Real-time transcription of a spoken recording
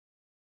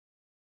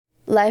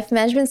Life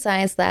Management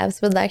Science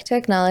Labs would like to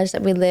acknowledge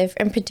that we live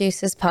and produce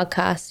this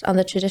podcast on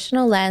the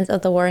traditional lands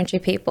of the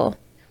Wurundjeri people.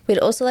 We'd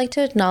also like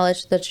to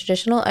acknowledge the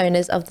traditional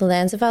owners of the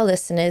lands of our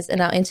listeners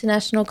and our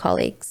international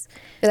colleagues.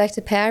 We'd like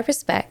to pay our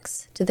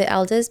respects to the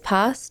elders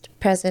past,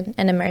 present,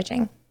 and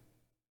emerging.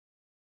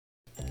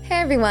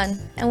 Hey everyone,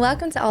 and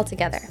welcome to All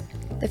Together,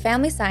 the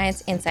Family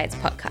Science Insights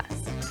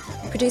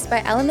podcast, produced by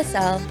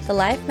LMSL, the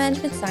Life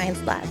Management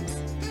Science Labs.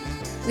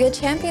 We are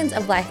champions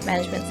of life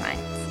management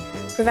science,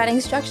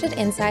 providing structured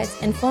insights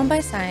informed by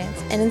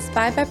science and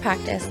inspired by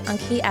practice on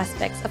key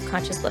aspects of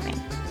conscious living.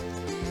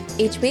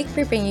 Each week,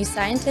 we bring you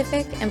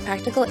scientific and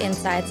practical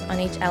insights on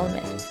each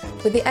element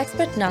with the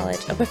expert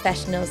knowledge of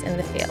professionals in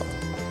the field.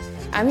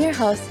 I'm your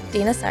host,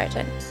 Dina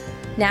Sargent.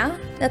 Now,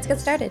 let's get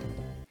started.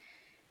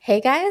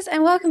 Hey guys,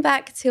 and welcome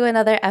back to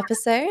another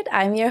episode.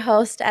 I'm your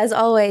host, as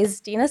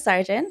always, Dina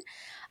Sargent.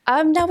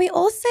 Now, we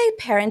all say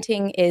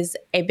parenting is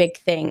a big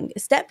thing.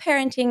 Step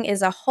parenting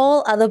is a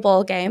whole other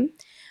ballgame.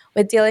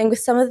 We're dealing with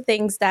some of the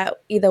things that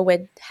either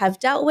we have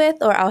dealt with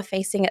or are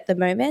facing at the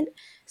moment.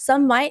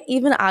 Some might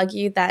even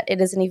argue that it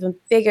is an even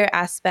bigger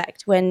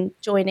aspect when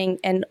joining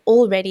an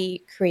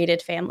already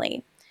created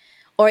family,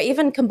 or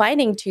even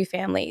combining two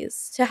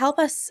families. To help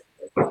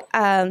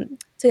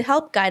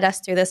guide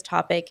us through this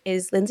topic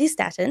is Lindsey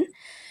Staton.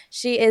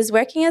 She is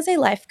working as a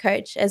life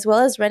coach as well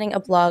as running a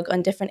blog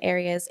on different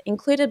areas,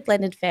 included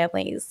blended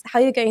families. How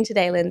are you going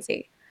today,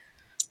 Lindsey?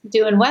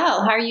 Doing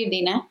well. How are you,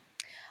 Dina?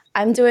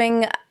 I'm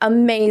doing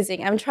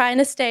amazing. I'm trying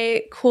to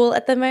stay cool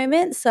at the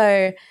moment,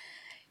 so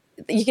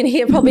you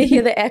can probably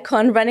hear the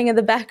aircon running in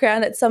the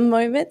background at some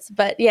moments,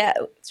 but yeah,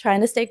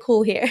 trying to stay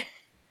cool here.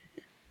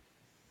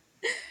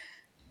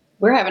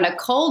 We're having a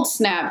cold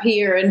snap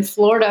here in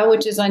Florida,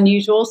 which is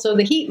unusual, so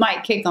the heat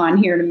might kick on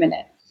here in a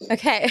minute.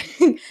 Okay,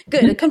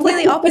 good.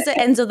 Completely opposite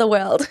ends of the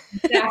world.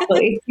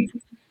 Exactly.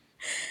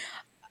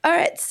 All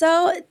right,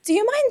 so do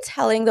you mind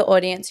telling the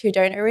audience who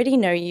don't already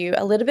know you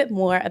a little bit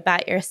more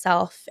about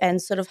yourself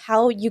and sort of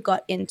how you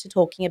got into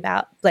talking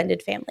about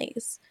blended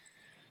families?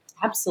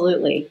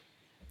 Absolutely.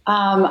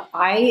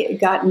 I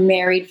got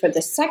married for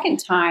the second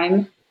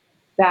time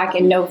back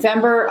in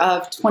November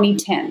of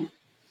 2010.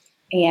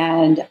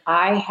 And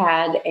I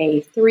had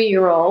a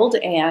 3-year-old,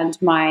 and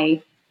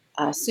my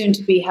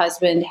soon-to-be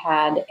husband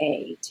had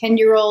a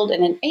 10-year-old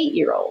and an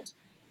 8-year-old.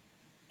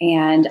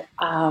 And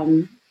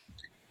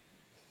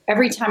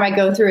every time I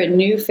go through a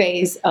new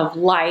phase of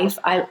life,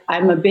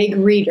 I'm a big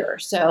reader.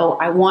 So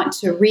I want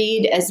to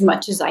read as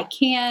much as I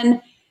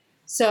can.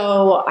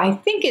 So I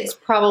think it's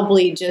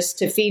probably just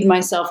to feed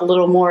myself a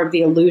little more of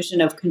the illusion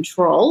of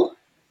control.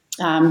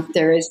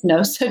 There is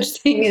no such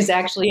thing as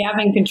actually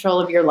having control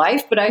of your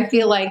life, but I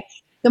feel like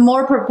the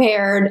more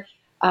prepared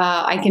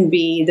I can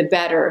be, the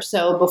better.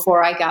 So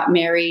before I got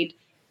married,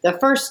 the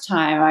first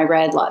time I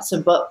read lots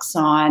of books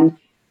on,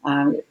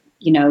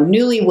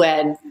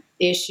 newlywed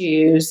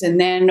issues. And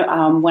then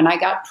when I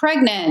got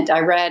pregnant,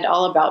 I read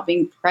all about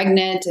being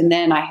pregnant. And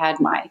then I had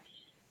my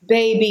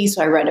baby,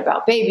 so I read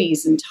about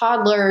babies and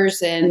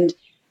toddlers. And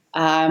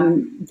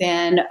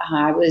then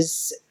I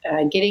was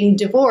getting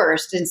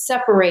divorced and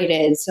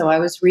separated. So I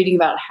was reading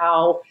about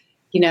how,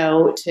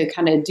 to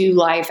kind of do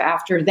life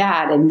after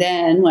that. And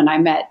then when I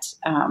met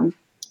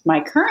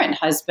my current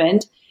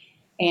husband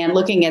and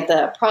looking at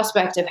the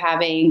prospect of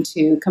having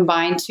to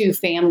combine two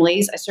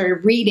families, I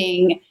started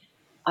reading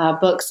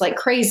books like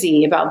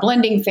crazy about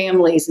blending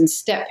families and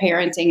step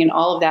parenting and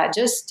all of that,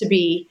 just to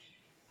be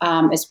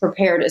as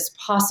prepared as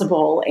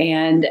possible.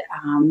 And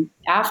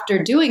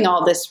after doing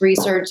all this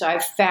research,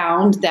 I've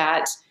found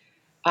that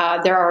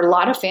there are a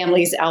lot of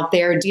families out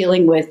there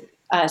dealing with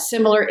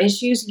similar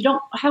issues. You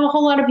don't have a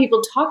whole lot of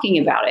people talking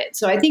about it.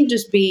 So I think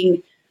just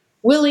being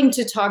willing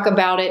to talk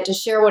about it, to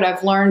share what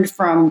I've learned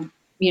from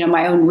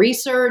my own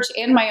research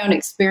and my own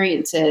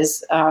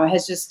experiences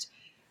has just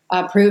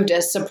proved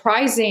a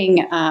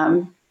surprising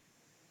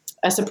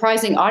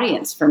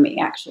audience for me,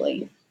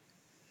 actually.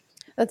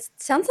 That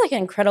sounds like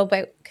an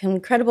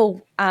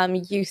incredible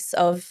use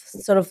of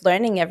sort of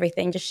learning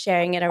everything, just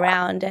sharing it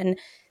around, and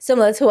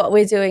similar to what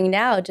we're doing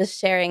now, just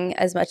sharing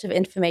as much of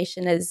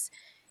information as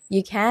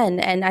you can.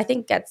 And I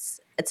think it's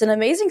an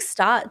amazing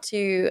start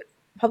to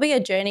probably a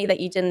journey that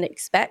you didn't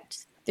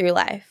expect through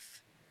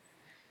life.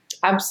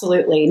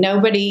 Absolutely.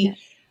 Nobody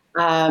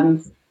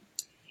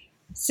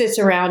sits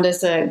around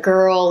as a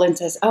girl and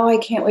says, "Oh, I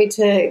can't wait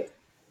to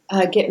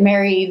get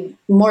married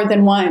more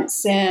than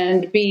once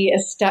and be a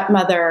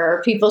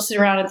stepmother." People sit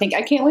around and think,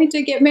 "I can't wait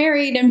to get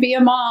married and be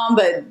a mom."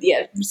 But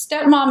yeah,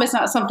 stepmom is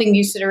not something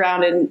you sit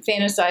around and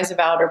fantasize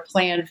about or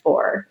plan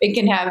for. It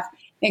can have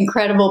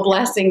incredible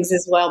blessings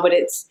as well, but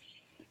it's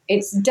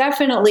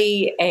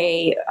definitely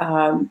a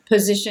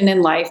position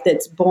in life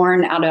that's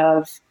born out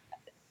of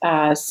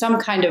some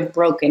kind of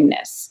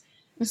brokenness.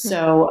 Mm-hmm.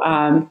 So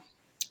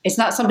it's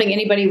not something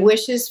anybody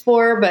wishes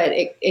for, but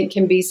it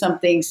can be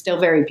something still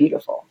very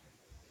beautiful.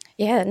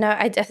 Yeah, no,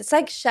 it's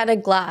like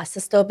shattered glass.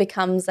 It still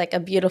becomes like a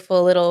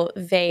beautiful little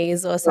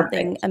vase or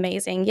something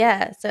amazing.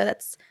 Yeah, so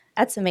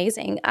that's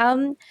amazing.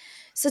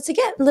 So to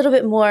get a little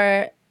bit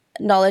more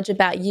knowledge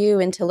about you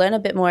and to learn a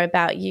bit more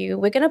about you,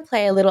 we're going to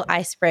play a little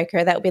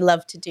icebreaker that we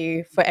love to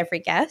do for every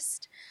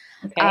guest.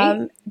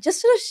 Okay.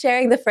 Just sort of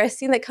sharing the first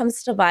thing that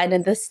comes to mind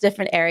in this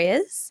different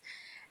areas.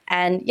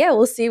 And yeah,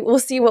 we'll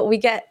see what we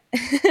get.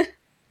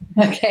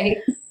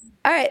 Okay.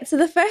 All right. So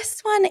the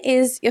first one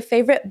is your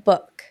favorite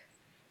book.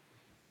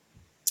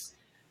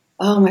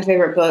 Oh, my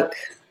favorite book.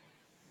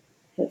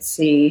 Let's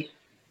see.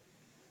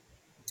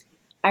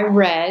 I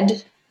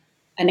read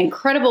an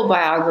incredible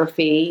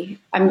biography.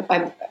 I'm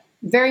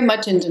very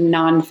much into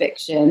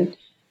nonfiction,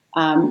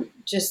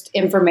 just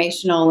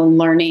informational and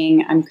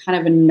learning. I'm kind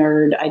of a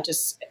nerd. I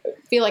just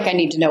feel like I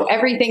need to know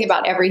everything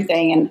about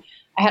everything. And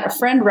I had a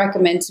friend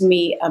recommend to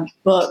me a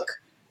book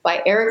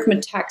by Eric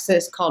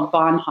Metaxas called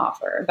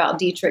Bonhoeffer, about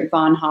Dietrich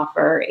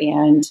Bonhoeffer.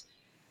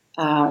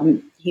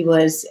 And he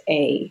was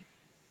a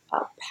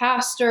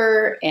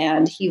pastor,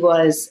 and he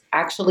was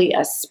actually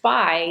a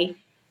spy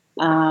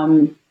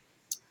um,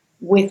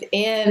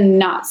 within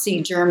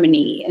Nazi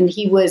Germany, and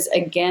he was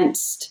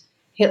against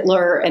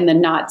Hitler and the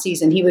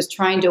Nazis, and he was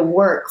trying to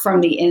work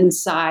from the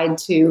inside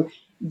to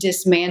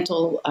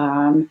dismantle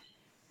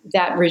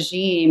that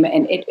regime.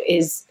 And it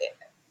is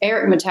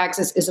Eric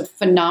Metaxas is a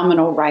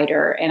phenomenal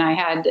writer, and I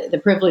had the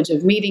privilege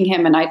of meeting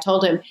him, and I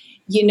told him,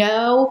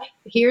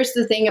 here's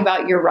the thing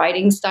about your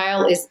writing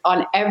style is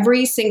on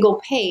every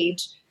single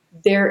page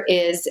there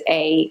is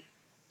a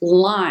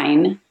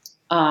line,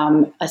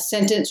 a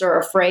sentence or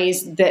a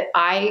phrase that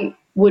I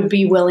would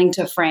be willing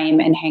to frame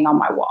and hang on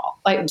my wall.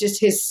 Like,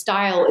 just his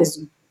style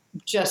is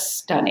just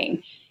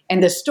stunning.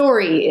 And the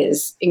story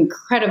is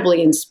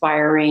incredibly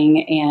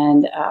inspiring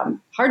and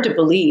hard to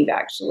believe,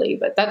 actually,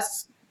 but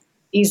that's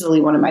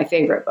easily one of my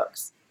favorite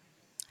books.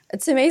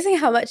 It's amazing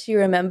how much you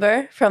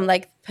remember from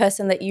like the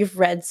person that you've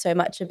read so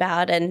much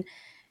about, and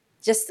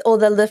just all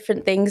the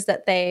different things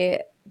that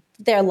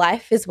their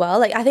life as well.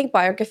 Like, I think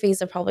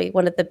biographies are probably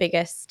one of the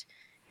biggest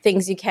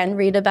things you can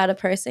read about a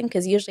person,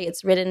 because usually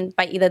it's written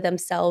by either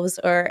themselves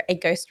or a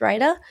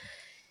ghostwriter.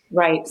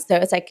 Right. So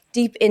it's like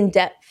deep in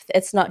depth.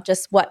 It's not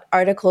just what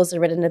articles are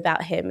written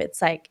about him.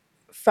 It's like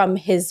from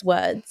his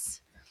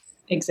words.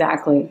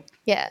 Exactly.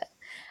 Yeah.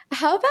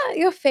 How about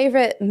your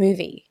favorite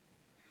movie?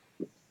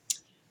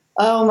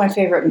 Oh, my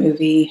favorite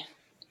movie.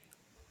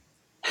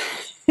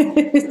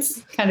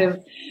 It's kind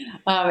of,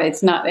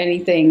 it's not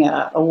anything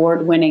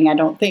award winning. I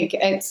don't think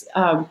I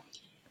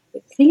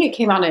think it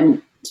came out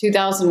in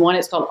 2001.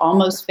 It's called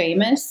Almost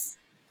Famous.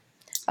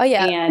 Oh,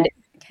 yeah. And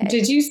Okay.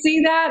 did you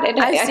see that? And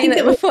I've I seen think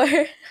it before.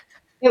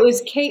 it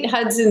was Kate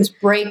Hudson's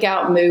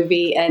breakout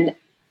movie. And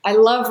I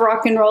love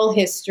rock and roll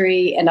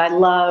history, and I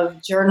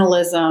love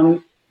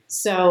journalism.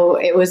 So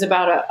it was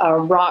about a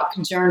rock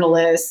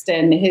journalist,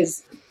 and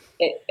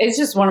it's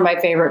just one of my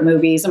favorite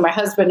movies. And my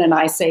husband and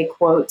I say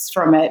quotes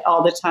from it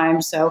all the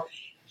time. So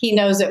he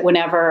knows it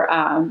whenever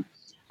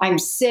I'm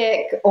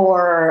sick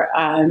or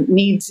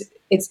needs,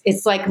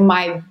 it's like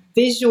my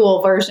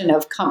visual version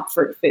of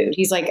comfort food.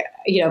 He's like,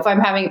 if I'm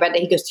having a bad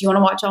day, he goes, "Do you want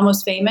to watch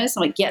Almost Famous?"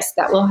 I'm like, "Yes,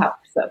 that will help.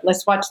 So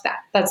let's watch that."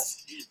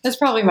 That's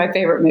probably my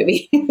favorite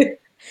movie.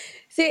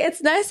 See,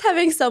 it's nice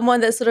having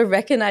someone that sort of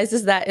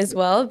recognizes that as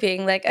well,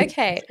 being like,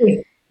 okay,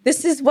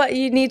 this is what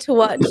you need to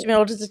watch in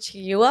order to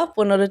cheer you up,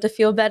 in order to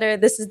feel better.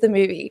 This is the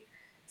movie.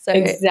 So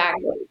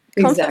Exactly.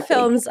 comfort Exactly.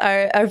 films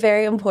are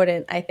very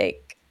important, I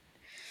think.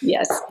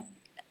 Yes.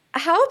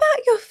 How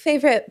about your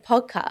favorite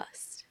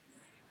podcast?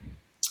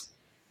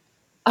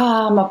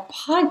 A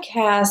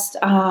podcast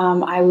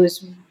I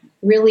was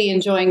really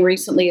enjoying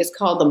recently is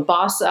called the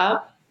Boss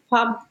Up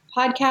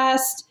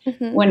podcast.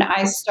 Mm-hmm. When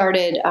I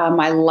started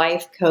my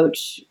life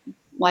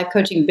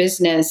coaching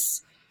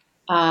business,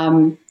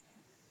 um,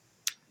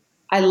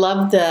 I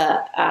love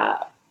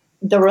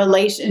the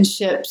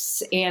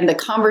relationships and the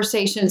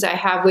conversations I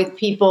have with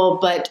people,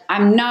 but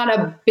I'm not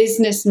a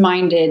business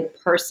minded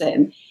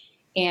person.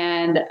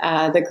 And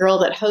the girl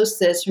that hosts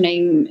this, her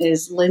name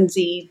is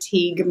Lindsey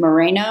Teague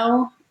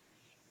Moreno,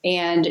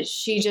 and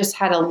she just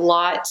had a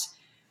lot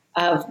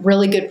of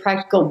really good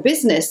practical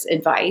business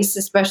advice,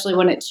 especially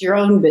when it's your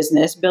own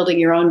business, building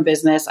your own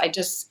business. I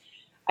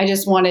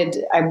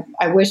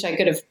wish I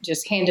could have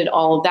just handed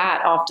all of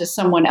that off to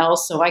someone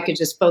else so I could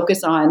just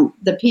focus on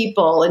the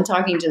people and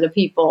talking to the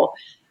people.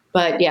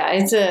 But yeah,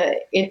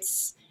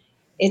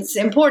 it's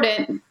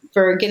important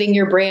for getting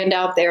your brand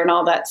out there and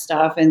all that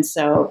stuff. And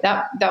so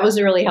that was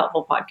a really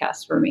helpful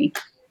podcast for me.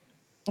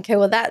 Okay,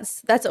 well,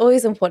 that's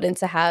always important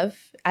to have.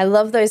 I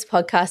love those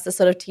podcasts that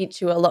sort of teach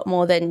you a lot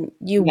more than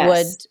you Yes.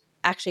 would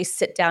actually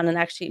sit down and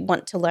actually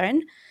want to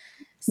learn.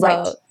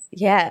 Right. So,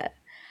 yeah.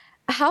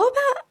 How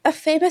about a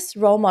famous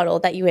role model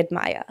that you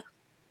admire?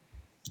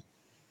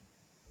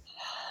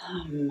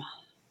 Um,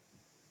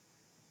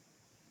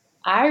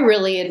 I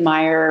really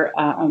admire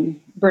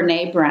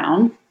Brene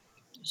Brown.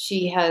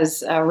 She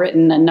has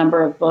written a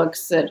number of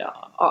books that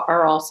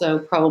are also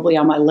probably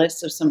on my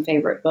list of some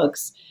favorite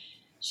books.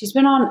 She's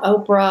been on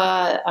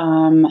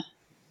Oprah.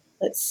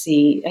 Let's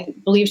see, I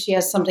believe she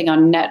has something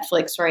on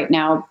Netflix right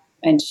now,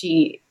 and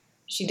she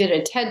did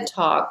a TED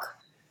Talk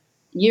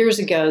years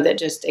ago that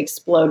just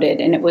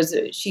exploded.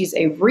 And she's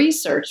a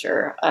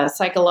researcher, a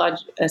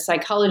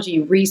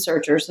psychology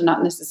researcher, so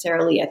not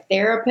necessarily a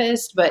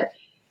therapist, but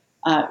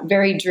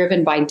very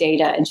driven by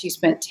data. And she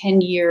spent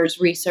 10 years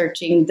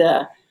researching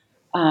the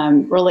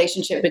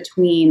relationship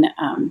between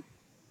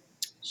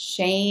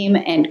shame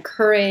and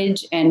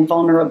courage and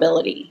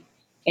vulnerability.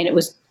 And it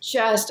was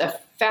just a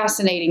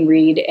fascinating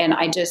read. And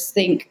I just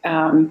think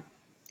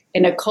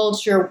in a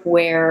culture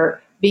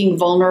where being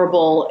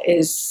vulnerable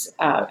is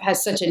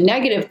has such a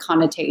negative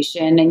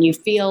connotation, and you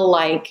feel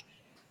like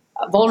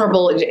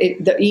vulnerable,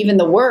 even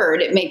the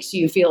word, it makes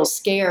you feel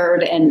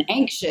scared and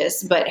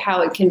anxious, but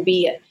how it can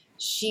be,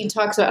 she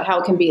talks about how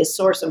it can be a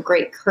source of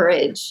great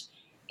courage,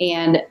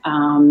 and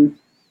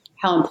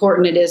how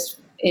important it is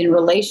in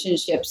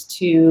relationships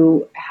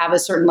to have a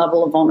certain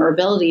level of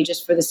vulnerability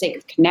just for the sake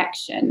of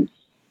connection.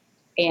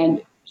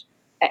 And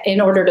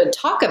in order to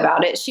talk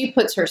about it, she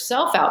puts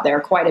herself out there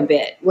quite a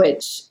bit,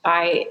 which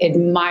I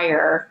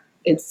admire.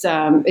 It's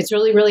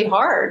really, really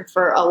hard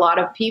for a lot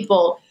of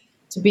people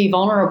to be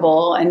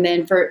vulnerable, and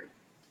then for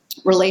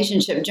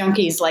relationship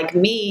junkies like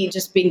me,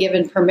 just being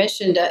given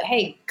permission to,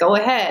 hey, go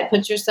ahead,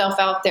 put yourself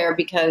out there,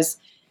 because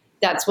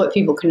that's what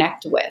people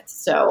connect with.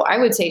 So I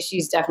would say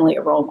she's definitely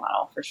a role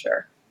model for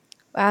sure.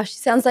 Wow, she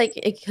sounds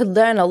like you could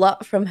learn a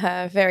lot from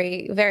her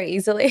very, very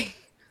easily.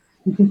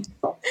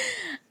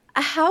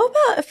 How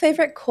about a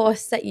favorite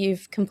course that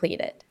you've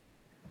completed?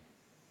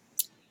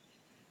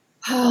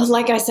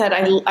 Like I said,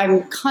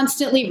 I'm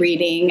constantly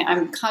reading.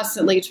 I'm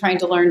constantly trying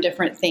to learn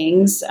different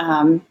things.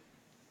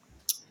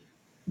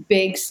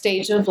 Big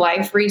stage of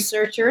life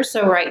researcher.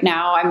 So right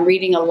now I'm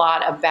reading a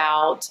lot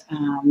about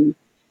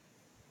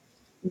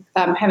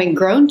having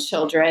grown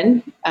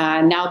children.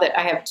 Now that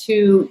I have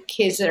two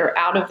kids that are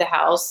out of the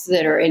house,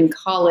 that are in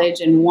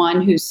college, and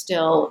one who's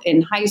still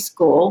in high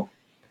school,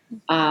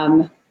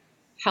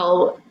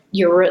 how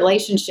your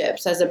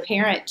relationships as a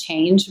parent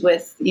change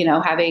with,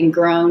 having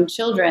grown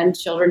children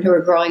who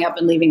are growing up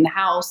and leaving the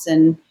house,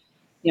 and,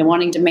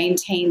 wanting to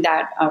maintain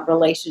that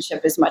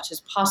relationship as much as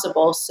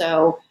possible.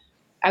 So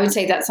I would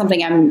say that's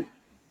something I'm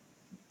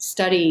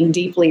studying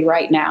deeply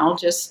right now.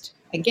 Just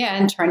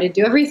again, trying to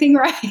do everything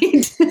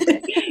right,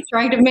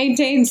 trying to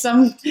maintain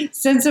some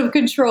sense of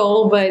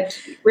control, but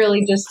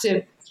really just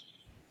to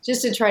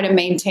try to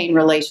maintain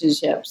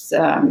relationships.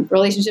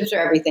 Relationships are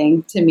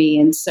everything to me.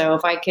 And so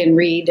if I can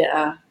read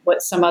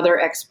what some other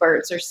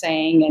experts are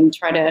saying and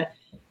try to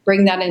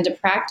bring that into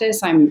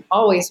practice, I'm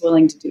always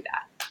willing to do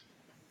that.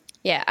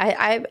 Yeah,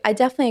 I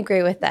definitely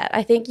agree with that.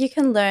 I think you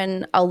can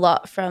learn a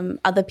lot from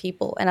other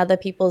people and other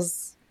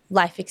people's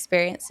life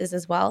experiences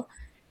as well.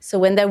 So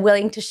when they're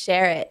willing to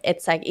share it,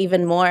 it's like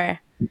even more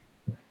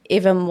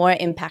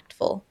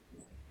impactful.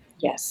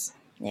 Yes.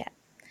 Yeah.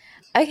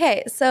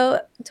 Okay, so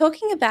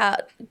talking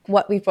about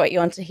what we brought you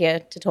onto here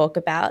to talk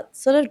about,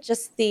 sort of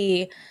just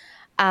the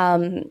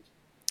um,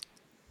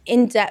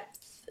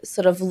 in-depth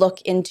sort of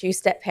look into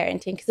step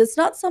parenting, because it's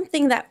not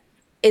something that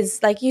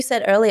is, like you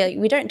said earlier,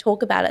 we don't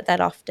talk about it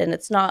that often.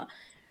 It's not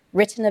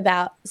written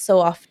about so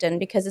often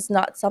because it's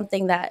not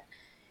something that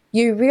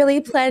you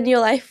really plan your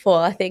life for,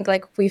 I think,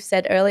 like we've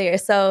said earlier.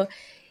 So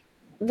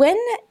when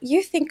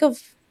you think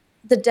of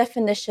the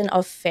definition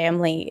of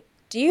family,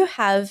 do you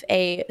have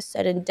a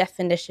certain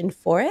definition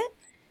for it?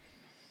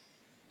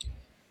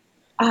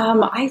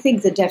 I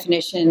think the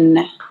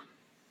definition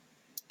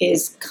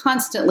is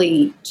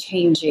constantly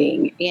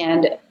changing.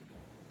 And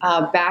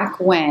back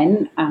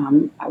when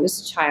I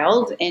was a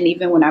child, and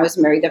even when I was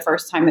married the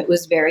first time, it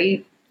was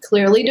very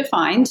clearly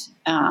defined.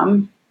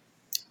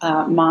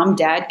 Mom,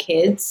 dad,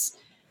 kids.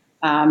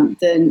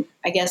 Then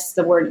I guess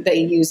the word they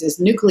use is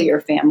nuclear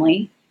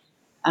family.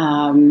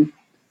 Um,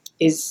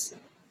 is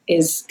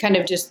is kind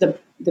of just the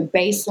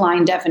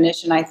baseline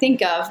definition I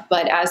think of.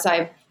 But as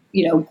I've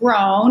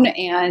grown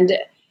and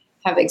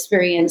have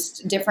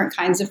experienced different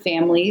kinds of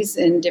families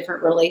and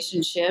different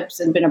relationships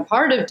and been a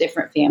part of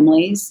different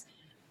families,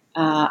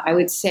 I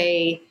would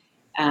say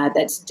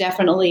that's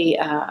definitely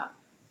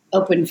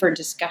open for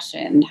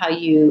discussion, how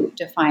you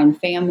define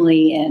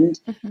family. And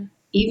Mm-hmm.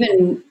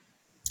 even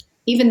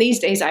even these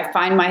days, I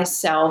find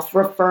myself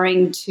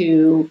referring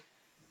to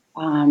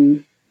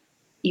um,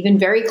 even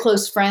very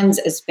close friends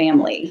as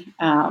family.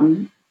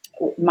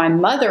 My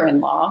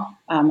mother-in-law,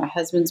 my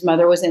husband's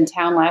mother, was in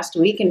town last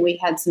week, and we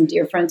had some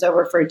dear friends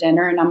over for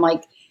dinner. And I'm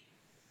like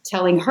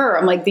telling her,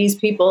 I'm like, these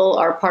people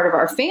are part of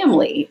our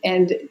family,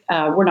 and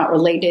we're not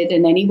related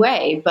in any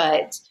way,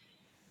 but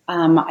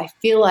I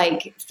feel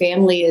like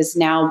family is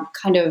now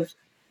kind of,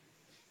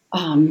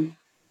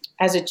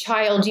 as a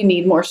child, you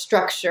need more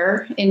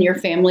structure in your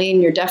family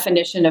and your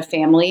definition of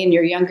family in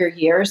your younger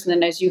years. And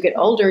then as you get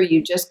older,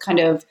 you just kind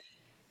of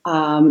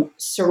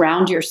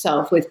surround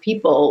yourself with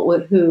people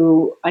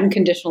who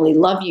unconditionally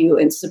love you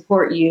and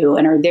support you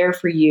and are there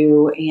for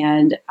you.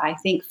 And I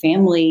think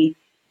family,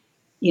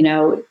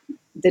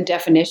 the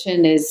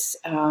definition is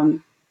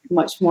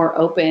much more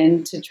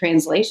open to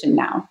translation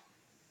now.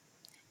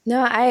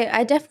 No,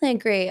 I definitely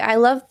agree. I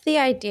love the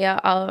idea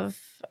of,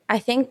 I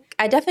think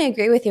I definitely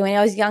agree with you. When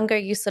I was younger,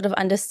 you sort of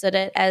understood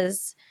it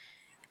as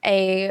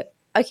a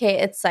okay,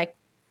 it's like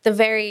the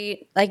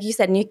very, like you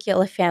said,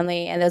 nuclear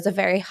family, and there's a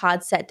very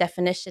hard set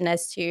definition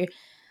as to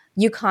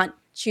you can't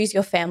choose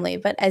your family.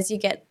 But as you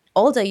get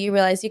older, you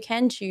realize you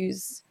can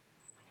choose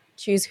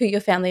who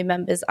your family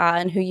members are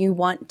and who you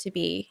want to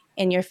be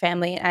in your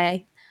family.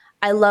 And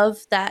I love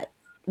that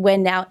we're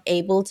now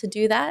able to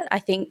do that. I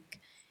think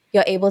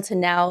you're able to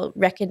now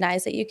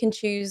recognize that you can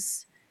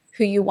choose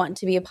who you want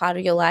to be a part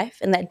of your life,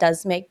 and that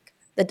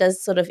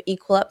does sort of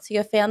equal up to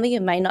your family.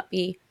 It may not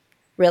be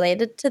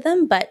related to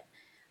them, but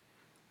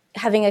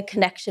having a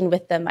connection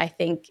with them, I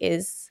think,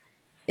 is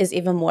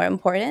even more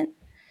important.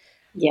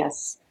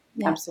 Yes,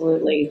 Yeah.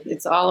 absolutely.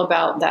 It's all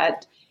about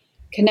that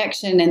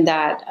connection and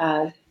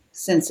that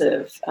sense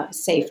of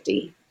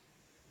safety.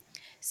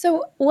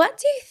 So, what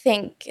do you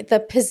think the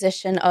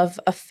position of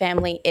a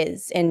family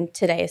is in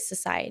today's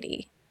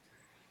society?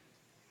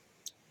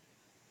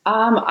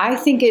 I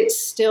think it's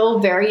still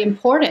very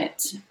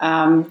important.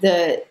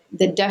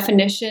 The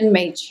definition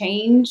may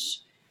change,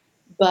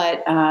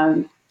 but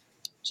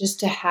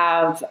just to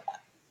have,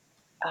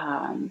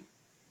 um,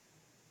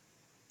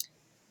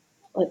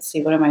 let's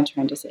see, what am I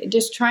trying to say?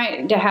 Just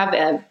trying to have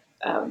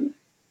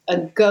a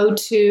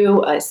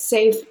go-to, a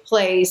safe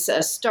place,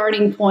 a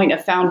starting point, a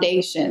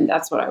foundation.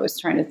 That's what I was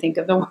trying to think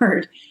of the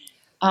word.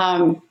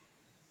 Um,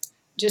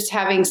 just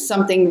having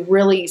something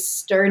really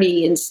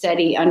sturdy and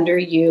steady under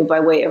you by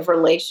way of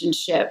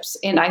relationships.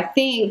 And I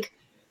think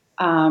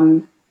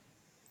um,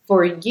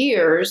 for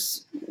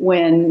years,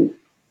 when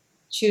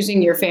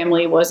choosing your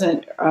family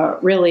wasn't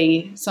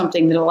really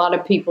something that a lot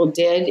of people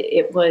did,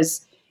 it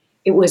was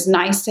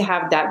nice to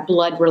have that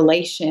blood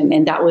relation,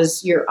 and that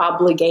was your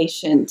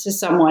obligation to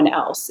someone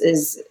else.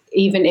 Is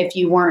even if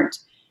you weren't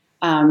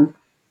um,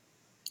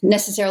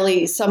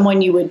 necessarily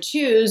someone you would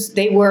choose,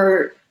 they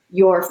were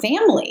your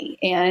family,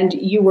 and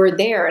you were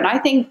there. And I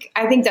think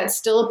that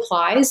still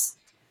applies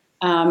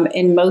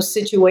in most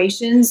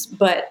situations,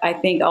 but I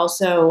think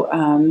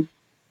also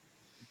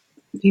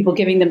people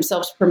giving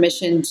themselves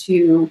permission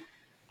to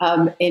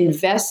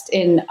invest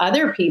in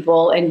other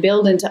people and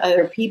build into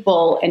other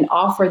people and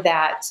offer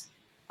that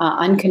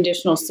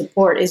unconditional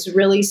support is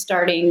really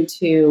starting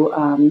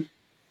to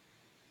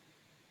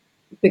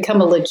become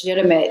a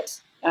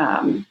legitimate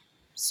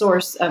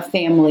source of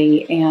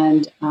family.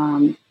 And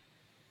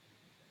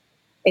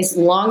as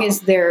long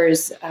as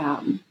there's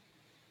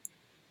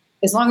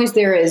as long as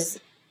there is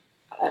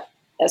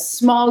a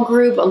small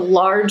group, a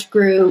large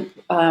group,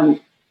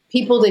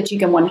 people that you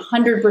can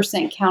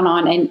 100% count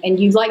on, and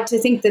you like to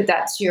think that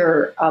that's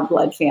your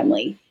blood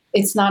family.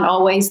 It's not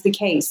always the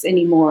case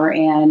anymore,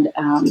 and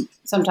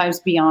sometimes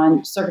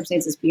beyond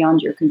circumstances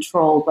beyond your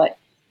control. But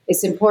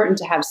it's important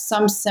to have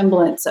some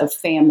semblance of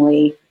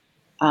family,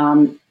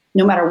 no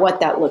matter what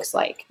that looks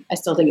like. I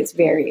still think it's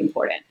very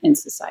important in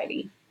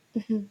society.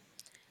 Mhm.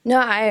 No,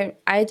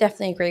 I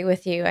definitely agree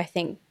with you. I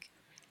think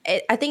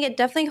it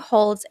definitely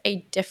holds a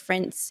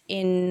difference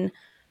in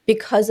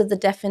because of the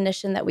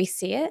definition that we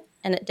see it,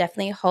 and it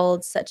definitely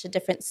holds such a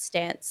different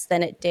stance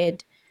than it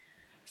did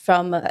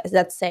from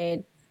let's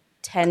say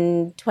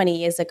 10, 20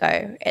 years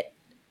ago.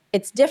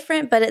 It's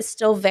different, but it's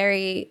still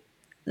very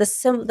the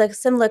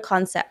similar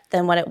concept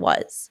than what it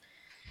was.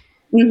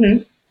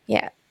 Mm-hmm.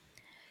 Yeah.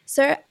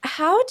 So,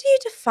 how do you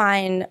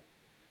define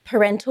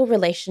parental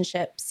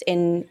relationships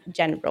in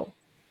general?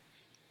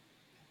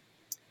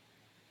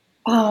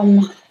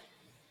 Um,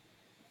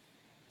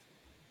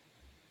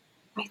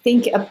 I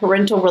think a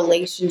parental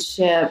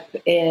relationship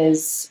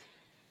is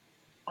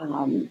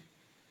um,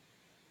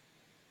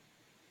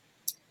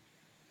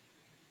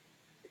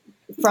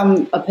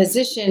 from a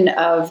position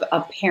of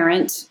a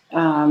parent.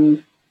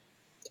 I'm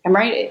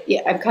right.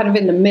 Yeah, I'm kind of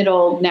in the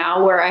middle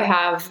now, where I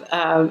have.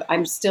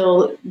 I'm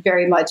still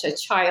very much a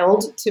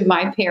child to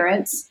my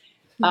parents,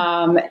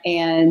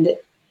 and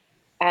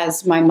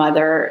as my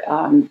mother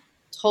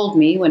told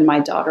me when my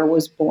daughter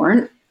was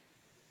born,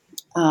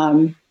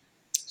 um,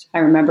 I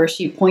remember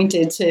she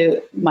pointed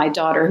to my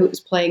daughter who was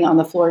playing on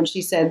the floor, and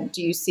she said,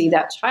 "Do you see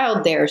that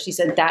child there?" She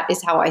said, "That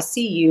is how I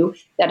see you.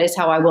 That is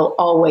how I will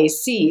always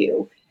see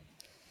you."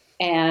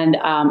 And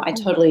I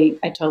totally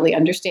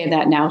understand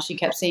that now. She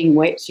kept saying,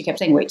 "Wait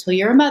till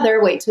you're a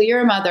mother. Wait till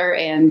you're a mother."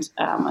 And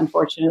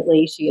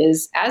unfortunately, she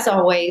is, as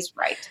always,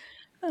 right.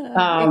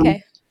 Um,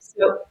 Okay.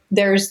 so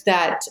there's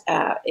that.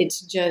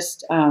 It's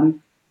just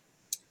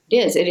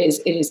it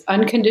is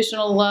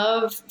unconditional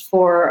love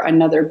for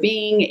another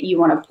being. You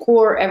want to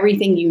pour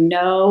everything you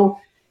know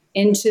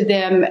into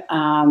them.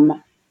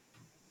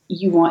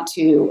 You want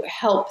to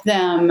help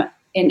them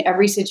in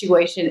every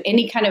situation,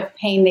 any kind of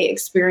pain they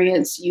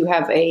experience. You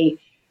have a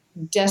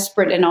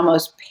desperate and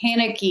almost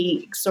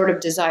panicky sort of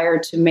desire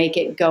to make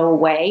it go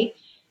away,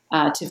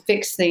 to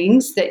fix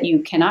things that you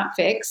cannot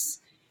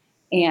fix.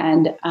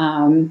 And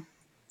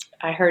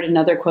I heard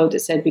another quote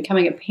that said,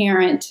 "Becoming a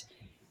parent,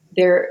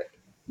 there,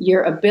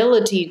 your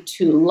ability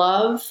to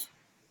love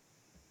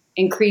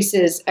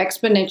increases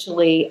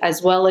exponentially,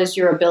 as well as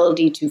your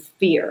ability to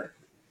fear."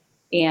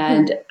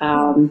 And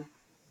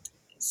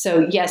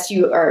So yes,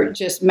 you are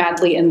just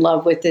madly in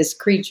love with this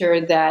creature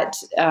that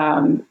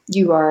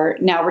you are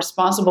now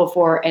responsible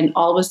for, and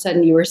all of a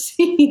sudden you are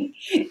seeing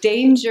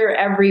danger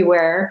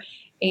everywhere,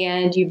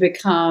 and you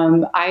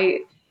become.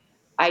 I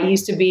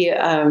used to be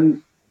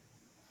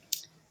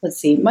let's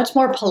see, much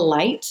more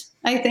polite,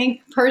 I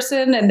think,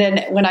 person. And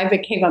then when I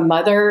became a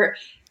mother,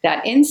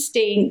 that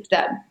instinct,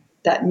 that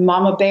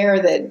mama bear,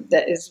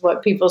 that is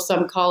what people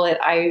some call it,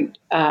 I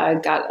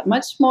got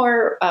much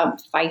more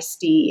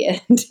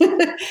feisty and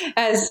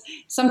as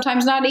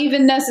sometimes not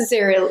even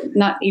necessarily,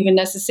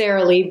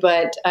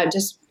 but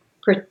just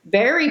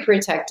very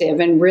protective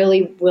and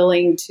really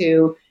willing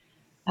to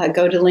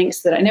go to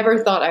lengths that I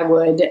never thought I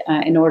would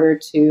in order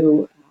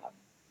to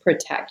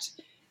protect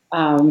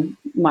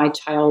my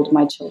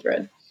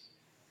children.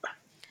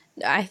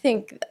 I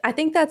think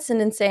that's an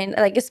insane,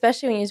 like,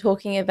 especially when you're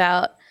talking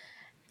about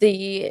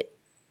the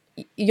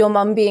your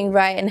mom being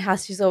right and how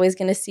she's always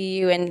going to see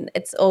you and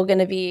it's all going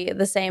to be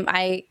the same.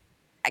 I'm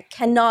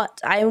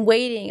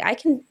waiting. I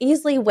can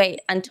easily wait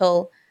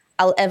until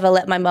I'll ever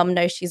let my mom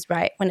know she's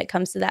right when it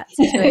comes to that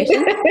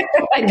situation.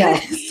 I know.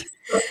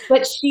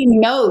 But she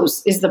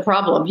knows is the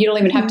problem. You don't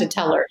even have to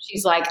tell her.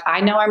 She's like,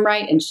 I know I'm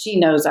right, and she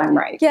knows I'm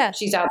right. Yeah.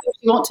 She's out there.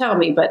 She won't tell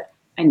me, but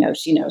I know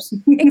she knows.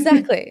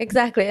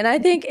 Exactly. And I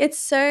think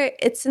it's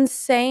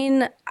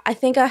insane. I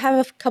think I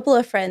have a couple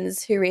of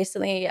friends who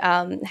recently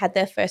had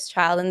their first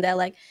child, and they're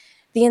like,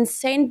 the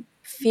insane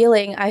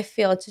feeling I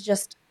feel to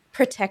just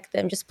protect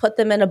them, just put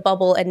them in a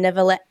bubble and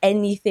never let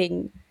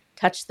anything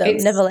touch them,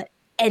 never It's let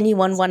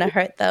anyone want to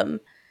hurt them.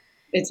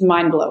 it's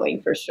mind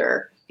blowing for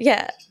sure.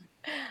 Yeah.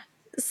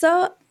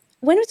 So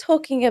when we're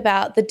talking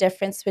about the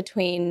difference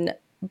between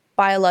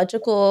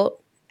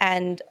biological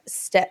and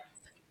step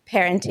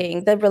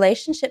parenting, the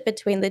relationship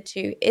between the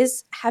two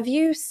have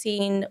you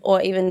seen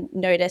or even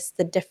noticed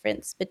the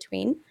difference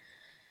between?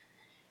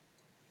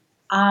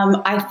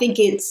 I think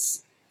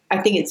it's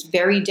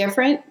very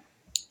different,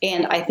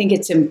 and I think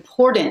it's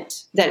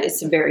important that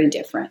it's very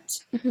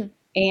different. Mhm.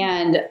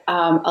 And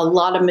a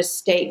lot of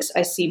mistakes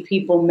I see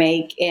people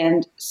make,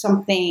 and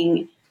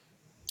something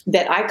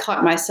that I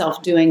caught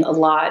myself doing a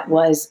lot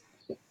was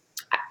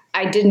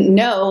I didn't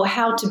know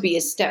how to be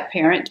a step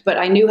parent, but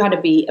I knew how to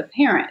be a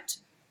parent.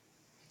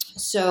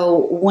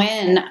 So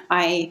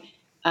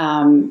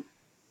um,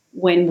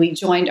 when we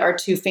joined our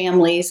two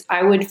families,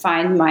 I would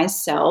find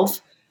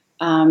myself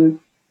um,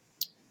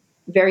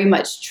 very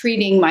much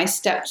treating my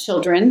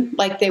stepchildren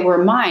like they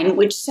were mine,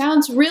 which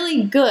sounds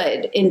really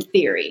good in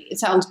theory. It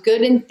sounds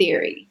good in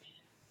theory.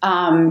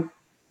 Um,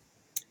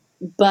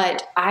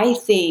 but I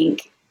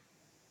think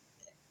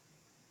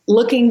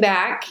looking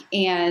back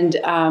and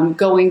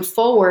going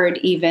forward,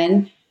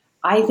 even,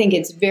 I think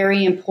it's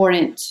very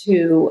important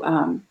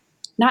to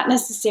not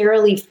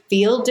necessarily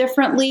feel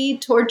differently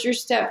towards your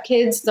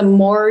stepkids. The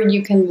more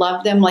you can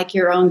love them like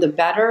your own, the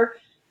better.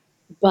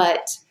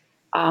 But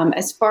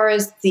as far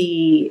as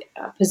the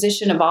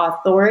position of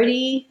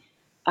authority,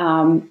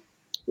 um,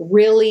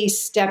 really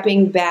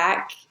stepping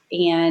back,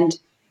 and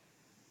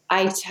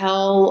I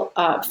tell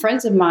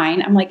friends of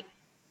mine, I'm like,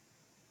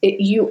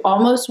 you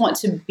almost want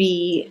to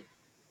be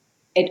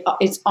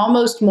it's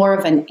almost more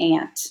of an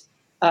aunt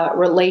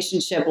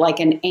relationship,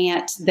 like an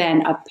aunt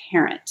than a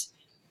parent,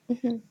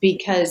 Mm-hmm.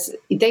 because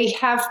they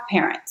have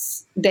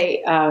parents.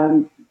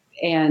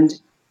 And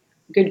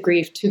good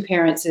grief, two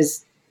parents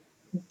is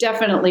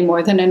definitely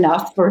more than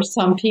enough for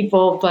some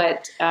people.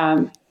 But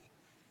and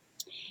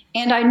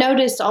I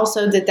noticed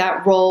also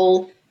that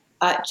role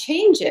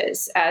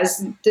changes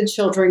as the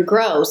children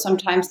grow.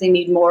 Sometimes they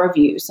need more of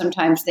you.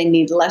 Sometimes they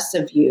need less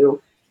of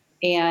you.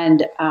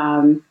 And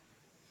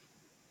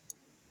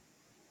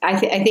I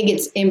think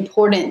it's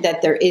important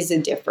that there is a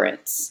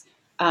difference,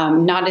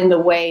 not in the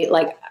way,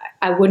 like,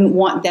 I wouldn't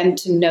want them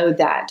to know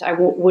that.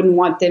 Wouldn't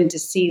want them to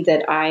see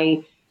that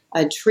I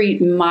treat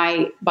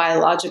my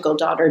biological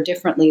daughter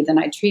differently than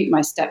I treat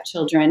my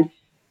stepchildren.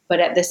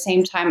 But at the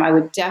same time, I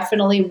would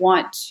definitely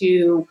want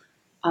to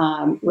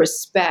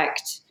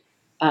respect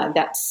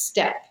that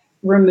step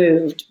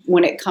removed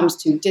when it comes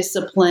to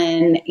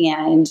discipline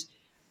and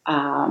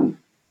um,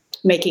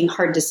 making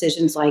hard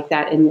decisions like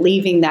that, and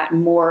leaving that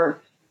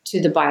more to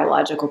the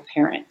biological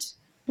parent.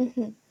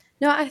 Mm-hmm.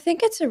 No, I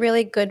think it's a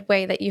really good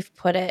way that you've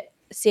put it,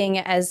 seeing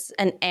it as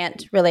an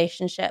aunt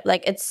relationship.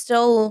 Like, it's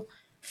still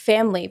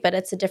family, but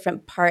it's a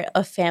different part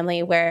of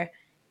family where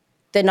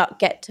they not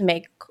get to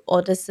make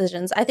all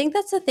decisions. I think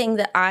that's the thing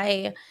that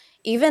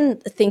even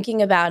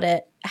thinking about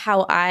it,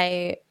 how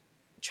I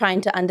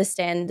trying to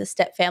understand the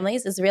step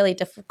families is really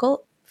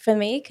difficult for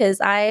me,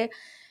 because I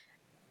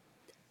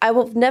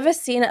will never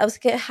seen it. I was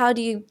like, how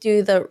do you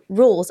do the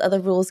rules? Are the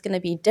rules going to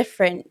be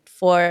different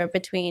for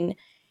between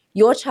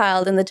your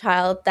child and the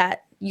child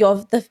that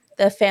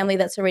the family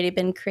that's already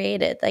been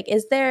created? Like,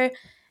 is there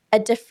a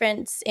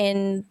difference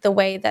in the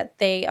way that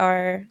the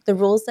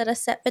rules that are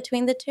set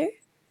between the two?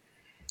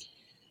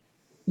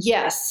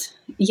 Yes,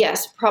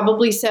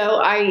 probably so.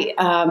 I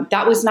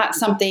That was not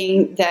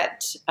something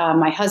that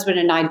my husband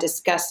and I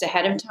discussed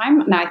ahead of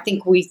time, and I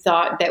think we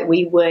thought that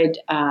we would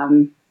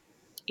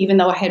even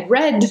though I had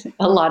read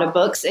a lot of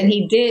books, and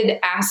he did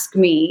ask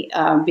me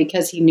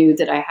because he knew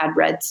that I had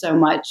read so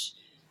much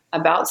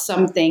about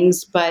some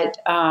things, but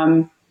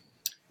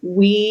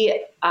we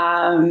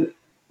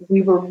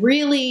we were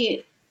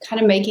really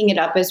kind of making it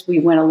up as we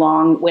went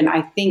along. When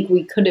I think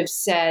we could have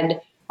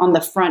said on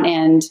the front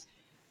end,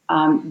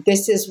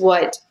 this is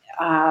what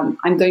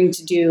I'm going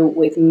to do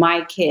with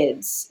my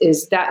kids.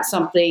 Is that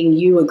something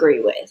you agree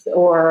with?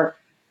 Or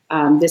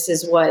this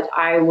is what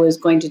I was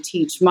going to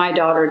teach my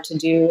daughter to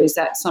do. Is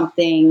that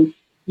something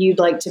you'd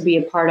like to be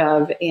a part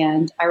of?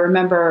 And I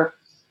remember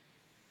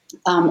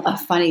a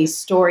funny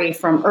story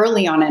from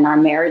early on in our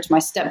marriage. My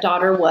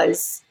stepdaughter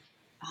was,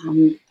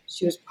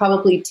 she was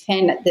probably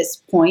 10 at this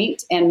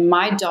point, and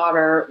my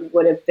daughter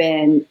would have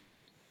been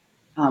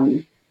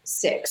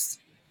 6.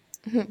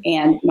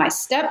 And my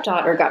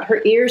stepdaughter got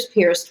her ears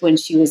pierced when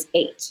she was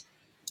 8.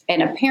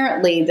 And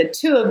apparently the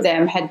two of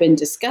them had been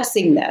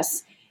discussing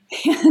this.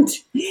 And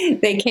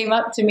they came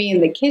up to me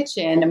in the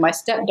kitchen, and my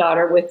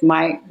stepdaughter, with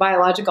my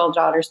biological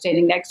daughter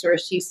standing next to her,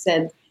 she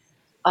said,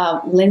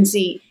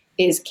 Lindsey,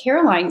 is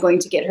Caroline going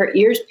to get her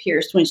ears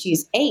pierced when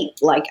she's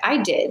 8, like I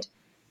did?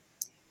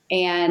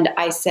 And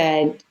I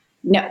said,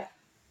 no.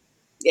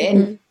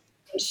 And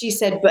she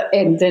said, but,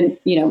 and then,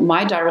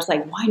 my daughter was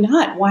like, why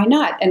not? Why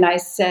not? And I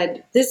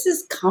said, this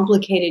is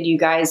complicated, you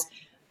guys.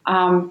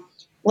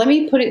 Let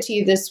me put it to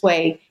you this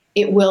way.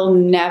 It will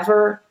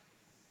never,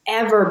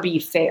 ever be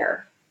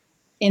fair.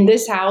 In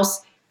this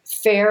house,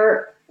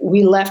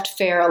 we left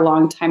fair a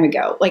long time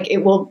ago. Like,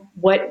 it will,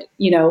 what,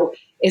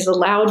 is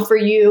allowed for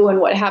you and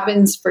what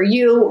happens for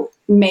you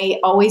may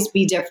always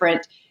be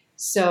different.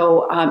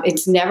 So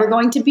it's never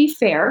going to be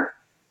fair.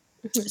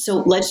 So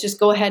let's just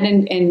go ahead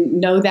and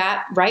know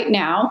that right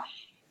now.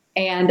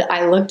 And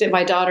I looked at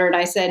my daughter and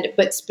I said,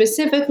 but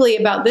specifically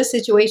about this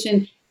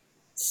situation,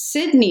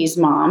 Sydney's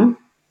mom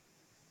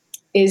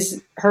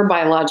is her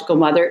biological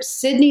mother.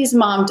 Sydney's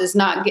mom does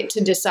not get to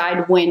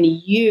decide when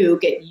you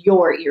get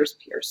your ears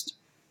pierced.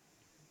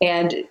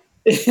 And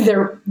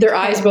their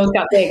eyes both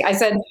got big. I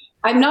said,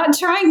 I'm not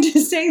trying to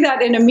say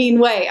that in a mean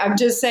way. I'm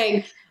just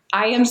saying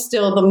I am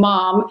still the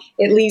mom,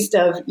 at least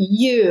of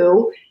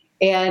you.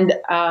 And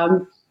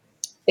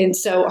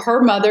so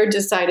her mother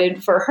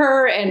decided for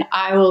her, and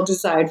I will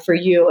decide for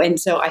you. And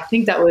so I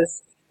think that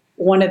was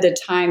one of the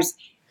times,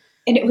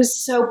 and it was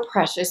so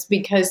precious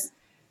because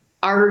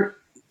our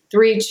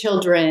 3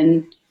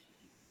 children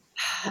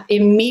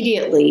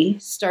immediately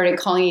started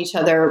calling each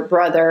other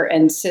brother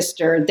and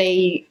sister.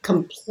 They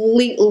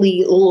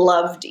completely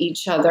loved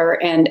each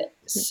other and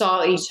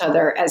saw each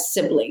other as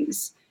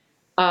siblings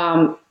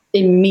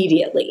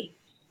immediately.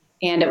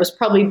 And it was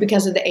probably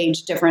because of the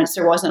age difference.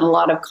 There wasn't a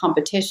lot of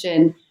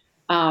competition.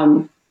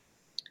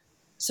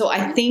 So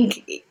I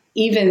think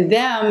even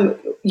them,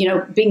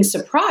 being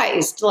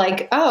surprised,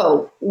 like,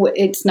 oh,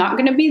 it's not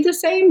going to be the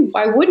same.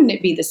 Why wouldn't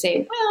it be the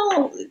same?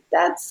 Well,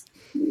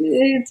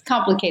 it's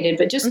complicated,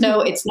 but just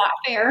know it's not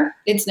fair.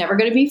 It's never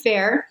going to be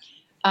fair.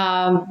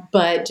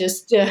 But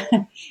just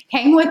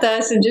hang with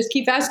us and just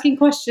keep asking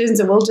questions,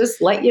 and we'll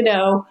just let you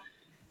know.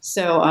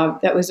 So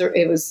it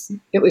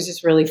was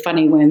just really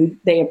funny when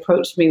they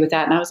approached me with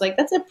that, and I was like,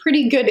 that's a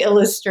pretty good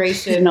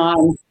illustration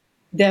on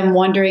them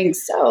wondering,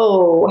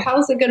 so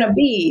how's it going to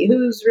be?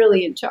 Who's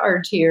really in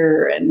charge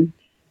here? And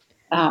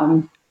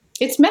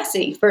it's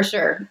messy for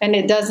sure, and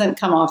it doesn't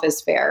come off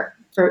as fair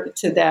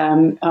to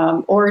them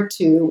or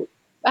to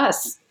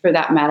us for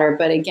that matter.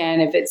 But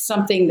again, if it's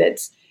something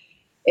that's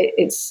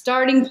its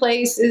starting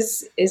place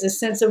is a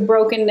sense of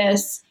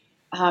brokenness,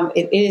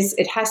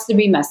 it has to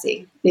be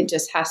messy. It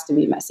just has to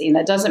be messy, and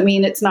that doesn't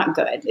mean it's not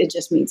good. It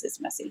just means it's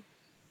messy.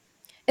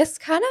 It's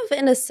kind of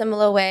in a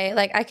similar way.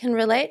 Like, I can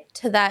relate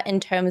to that in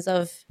terms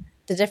of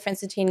the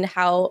difference between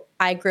how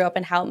I grew up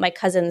and how my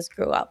cousins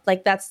grew up.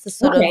 Like, that's the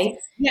sort of,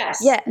 yes.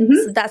 Yeah.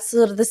 So that's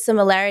sort of the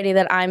similarity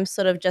that I'm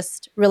sort of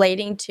just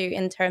relating to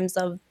in terms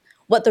of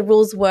what the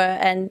rules were.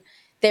 And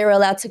they were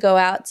allowed to go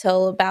out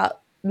till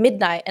about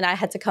midnight, and I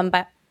had to come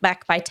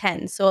back by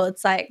 10. So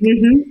it's like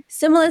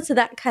similar to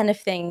that kind of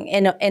thing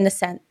in a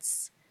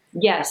sense.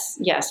 Yes,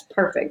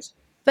 perfect.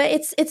 But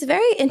it's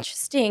very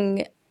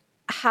interesting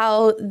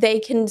how they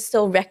can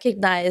still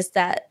recognize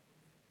that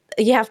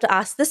you have to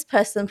ask this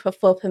person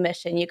for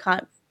permission. You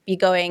can't be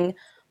going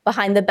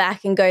behind the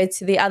back and go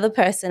to the other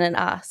person and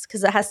ask,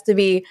 because it has to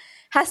be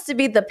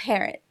the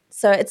parent.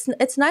 So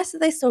it's nice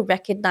that they still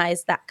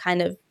recognize that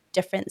kind of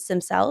difference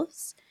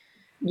themselves.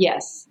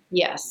 Yes,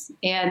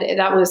 and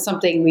that was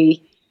something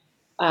we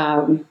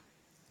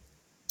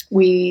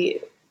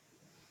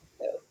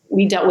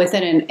dealt with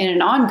in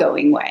an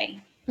ongoing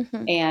way.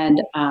 And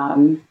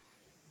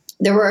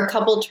there were a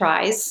couple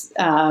tries.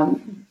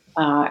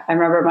 I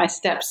remember my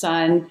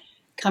stepson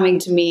coming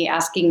to me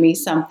asking me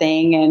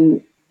something,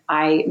 and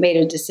I made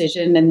a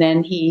decision, and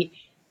then he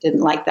didn't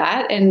like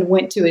that and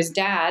went to his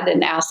dad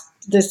and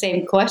asked the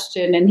same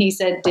question. And he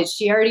said, did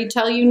she already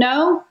tell you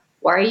no?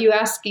 Why are you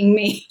asking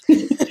me?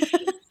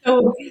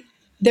 So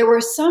there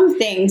were some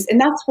things, and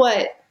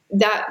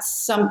that's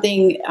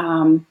something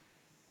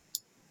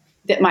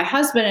that my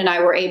husband and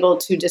I were able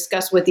to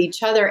discuss with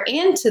each other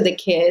and to the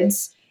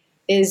kids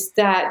is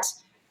that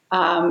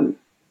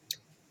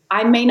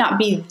I may not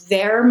be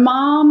their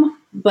mom,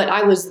 but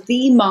I was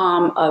the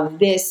mom of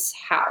this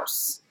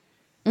house.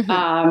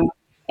 Mm-hmm.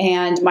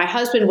 And my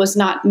husband was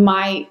not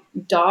my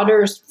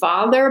daughter's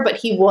father, but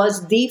he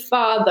was the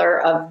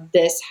father of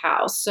this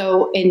house.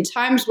 So in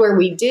times where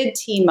we did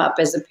team up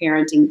as a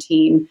parenting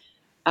team,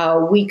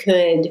 we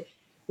could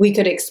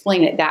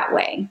explain it that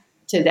way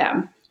to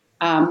them,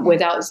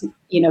 without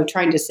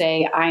trying to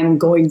say I'm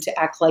going to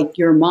act like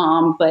your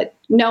mom. But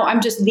no,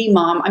 I'm just the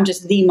mom. I'm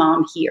just the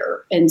mom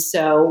here. And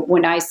so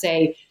when I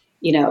say,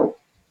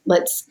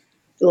 let's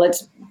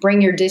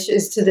bring your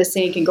dishes to the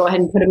sink and go ahead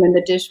and put them in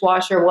the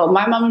dishwasher. Well,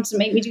 my mom doesn't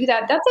make me do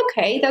that. That's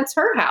okay. That's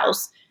her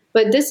house,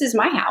 but this is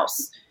my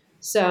house.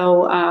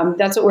 So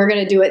that's what we're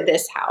going to do at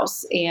this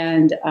house.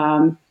 And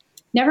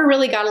never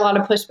really got a lot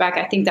of pushback.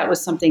 I think that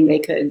was something they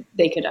could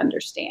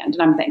understand,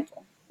 and I'm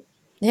thankful.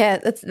 Yeah,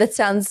 that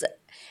sounds.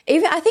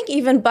 I think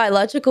even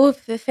biological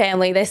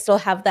family, they still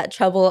have that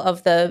trouble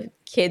of the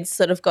kids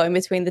sort of going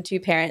between the two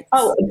parents.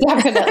 Oh,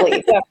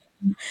 definitely.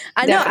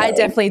 I know I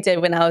definitely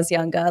did when I was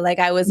younger. Like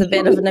I was a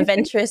bit of an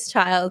adventurous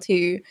child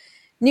who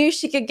knew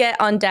she could get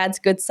on dad's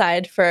good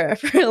side for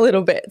a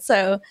little bit.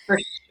 So For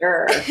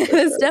sure.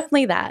 there's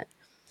definitely that.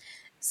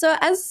 So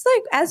as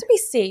we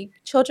see,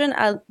 children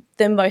are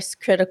the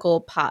most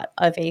critical part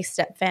of a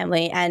step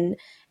family, and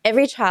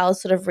every child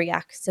sort of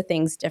reacts to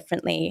things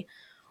differently.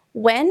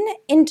 When,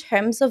 in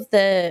terms of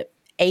the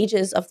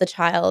ages of the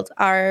child,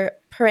 are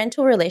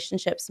parental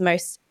relationships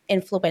most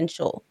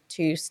influential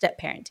to step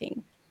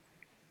parenting?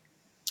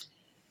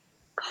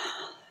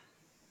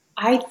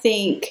 I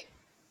think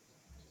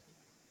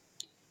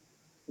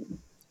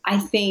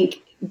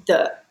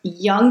the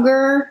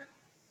younger,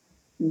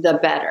 the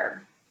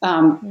better.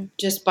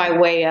 Just by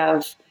way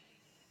of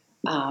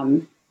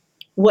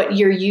what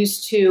you're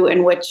used to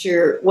and what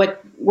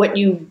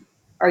you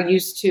are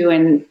used to,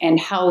 and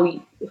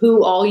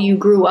who all you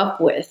grew up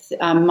with.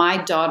 My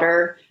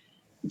daughter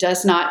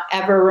does not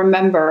ever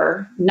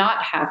remember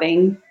not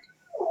having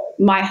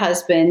my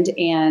husband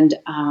and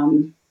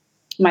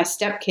my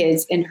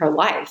stepkids in her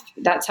life.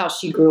 That's how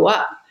she grew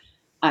up.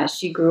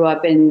 She grew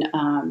up in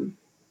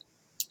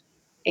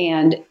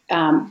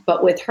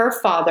but with her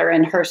father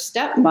and her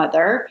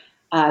stepmother,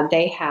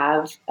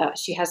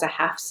 she has a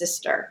half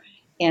sister,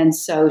 and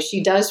so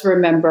she does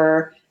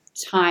remember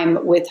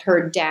time with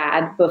her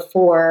dad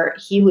before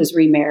he was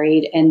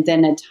remarried, and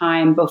then a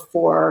time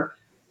before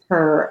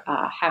her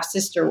half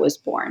sister was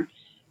born.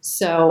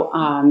 So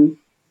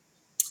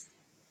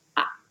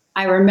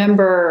I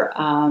remember.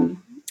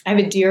 I have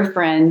a dear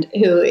friend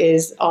who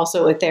is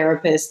also a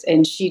therapist,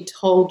 and she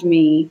told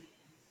me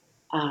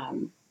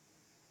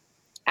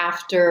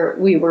after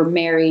we were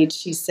married,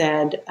 she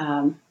said,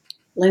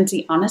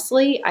 Lindsey,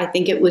 honestly, I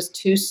think it was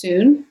too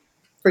soon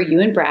for you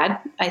and Brad.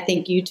 I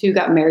think you two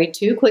got married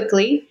too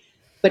quickly,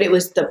 but it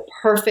was the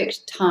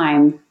perfect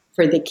time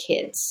for the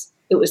kids.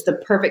 It was the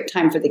perfect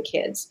time for the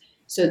kids.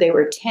 So they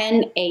were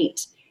 10,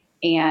 8,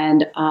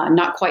 and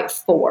not quite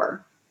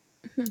 4.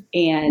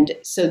 And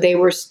so they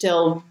were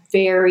still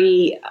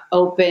very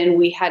open.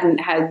 We hadn't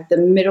had the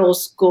middle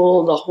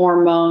school, the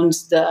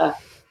hormones, the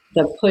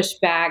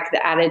pushback,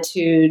 the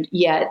attitude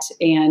yet.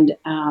 And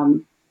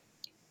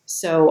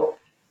so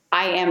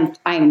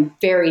I'm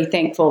very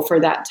thankful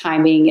for that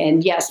timing.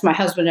 And yes, my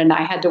husband and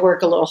I had to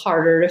work a little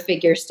harder to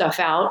figure stuff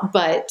out,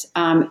 but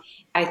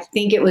I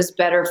think it was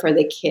better for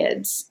the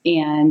kids.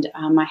 And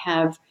I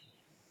have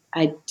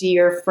a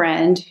dear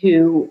friend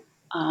who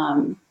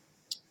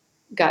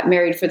got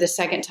married for the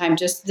second time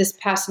just this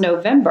past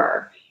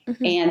November,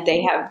 and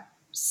they have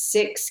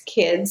 6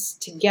 kids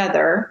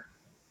together.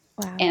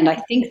 Wow. And I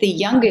think the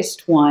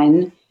youngest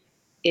one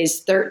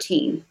is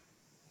 13.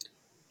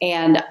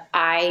 And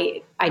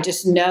I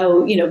just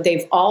know,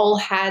 they've all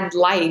had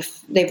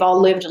life. They've all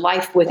lived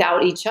life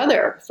without each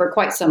other for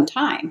quite some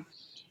time.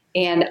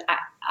 And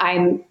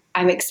I'm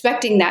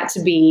expecting that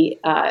to be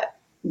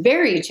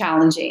very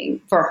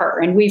challenging for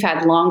her. And we've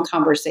had long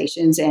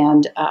conversations,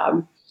 and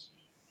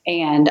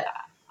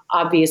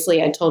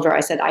obviously I told her,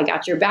 I said, I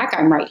got your back.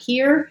 I'm right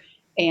here.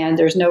 And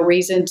there's no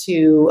reason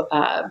to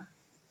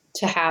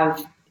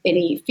have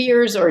any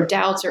fears or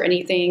doubts or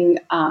anything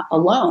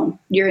alone.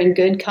 You're in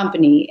good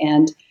company.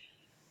 And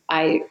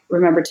I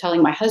remember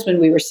telling my husband,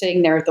 we were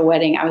sitting there at the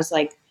wedding, I was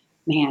like,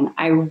 man,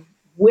 I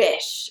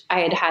wish I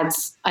had had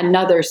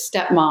another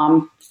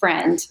stepmom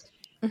friend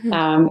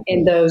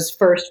in those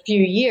first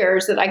few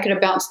years that I could have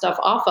bounced stuff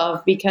off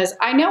of, because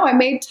I know I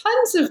made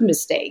tons of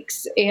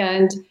mistakes,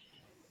 and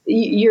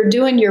you're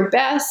doing your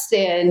best.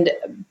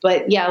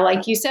 But yeah,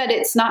 like you said,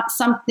 it's not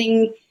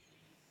something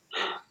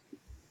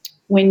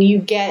when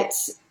you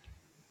become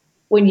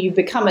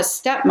a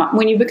stepmom,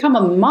 when you're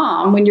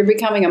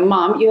becoming a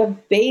mom, you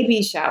have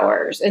baby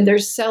showers and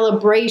there's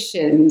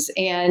celebrations,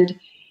 and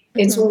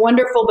it's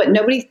wonderful, but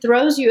nobody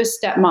throws you a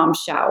stepmom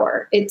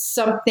shower. It's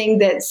something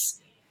that's,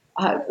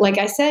 like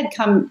I said,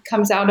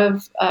 comes out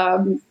of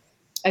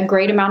a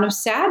great amount of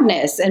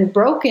sadness and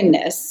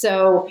brokenness.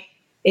 So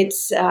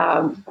it's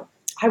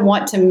I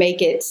want to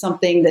make it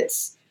something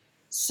that's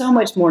so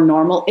much more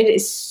normal. It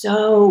is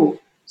so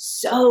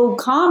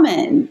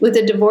common with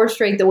the divorce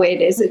rate the way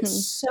it is. It's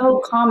Mhm.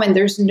 so common.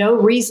 There's no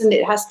reason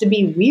it has to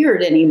be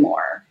weird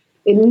anymore.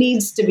 It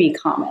needs to be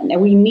common,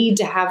 and we need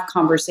to have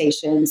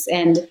conversations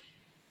and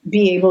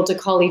be able to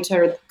call each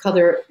other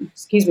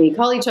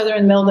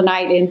in the middle of the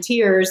night in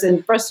tears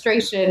and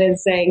frustration and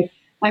saying,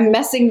 I'm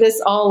messing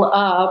this all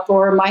up,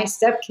 or my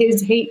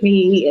stepkids hate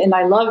me and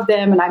I love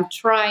them and I'm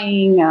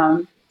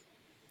trying.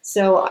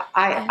 So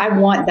I Yeah.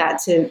 want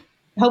that to,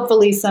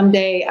 hopefully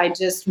someday, I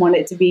just want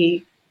it to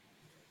be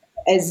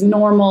as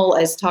normal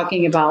as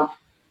talking about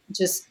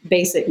just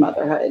basic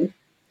motherhood.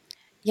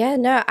 Yeah,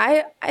 no,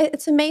 I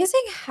it's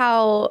amazing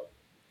how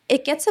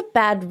it gets a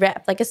bad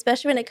rep, like,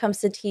 especially when it comes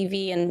to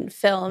TV and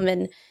film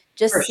and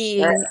just For sure.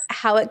 seeing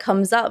how it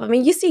comes up. I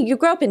mean, you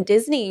grow up in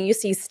Disney and you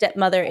see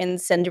stepmother in I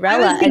was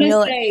Cinderella going and to you're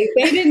like, say,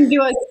 they didn't do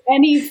us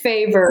any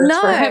favors,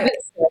 for "No." heaven's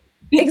sake.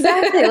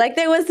 Exactly, like,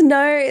 there was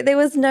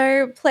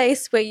no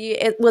place where you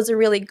it was a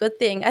really good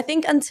thing. I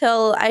think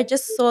until I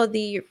just saw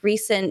the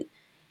recent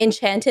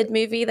Enchanted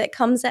movie that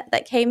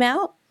came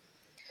out,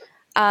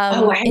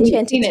 Oh, I haven't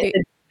Enchanted seen it.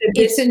 2. The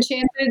It's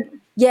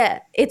Disenchanted. yeah,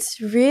 it's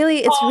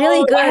really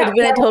Oh, good when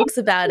yeah, it talks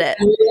about it.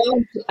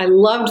 I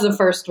loved the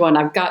first one.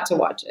 I've got to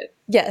watch it.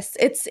 Yes,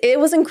 it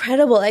was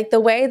incredible, like, the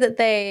way that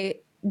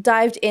they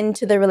dived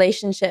into the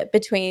relationship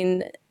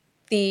between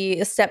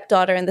the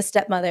stepdaughter and the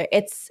stepmother.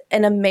 It's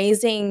an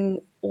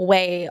amazing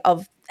way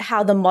of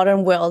how the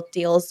modern world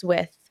deals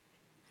with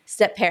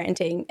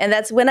step-parenting, and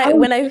that's when I Oh,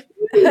 when I shoot,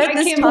 heard I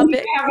this can't believe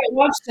topic. I haven't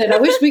watched it. I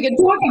wish we could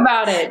talk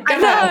about it. I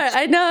know, Gosh.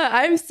 I know,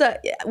 I'm so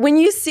yeah, when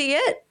you see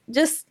it,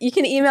 just you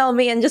can email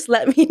me and just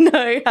let me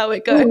know how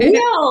it I goes.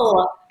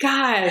 will.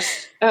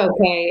 Gosh.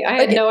 Okay. I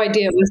had Okay. no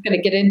idea I was going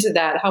to get into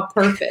that. How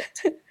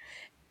perfect.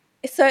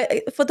 So,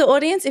 for the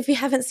audience, if you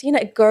haven't seen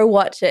it, go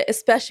watch it,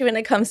 especially when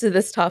it comes to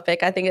this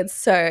topic. I think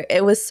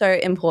it was so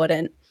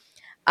important.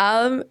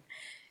 Um,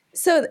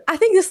 so I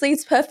think this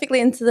leads perfectly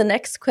into the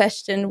next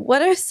question.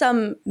 What are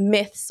some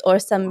myths or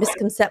some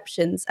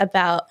misconceptions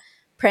about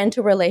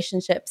parental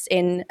relationships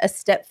in a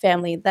step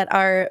family that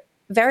are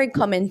very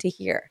common to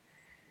hear?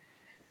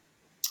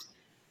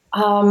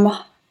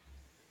 Um,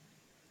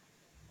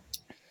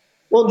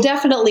 well,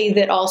 definitely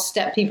that all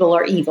step people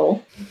are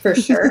evil, for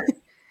sure.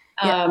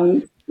 Yeah.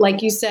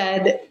 Like you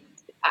said,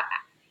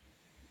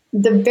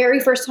 the very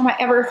first time I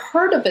ever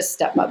heard of a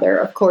stepmother,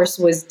 of course,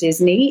 was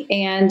Disney.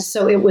 And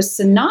so it was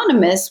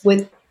synonymous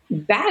with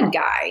bad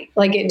guy.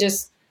 Like it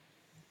just,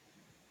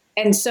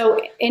 and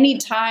so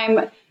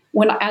anytime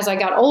as I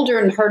got older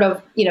and heard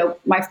of,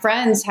 my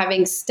friends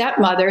having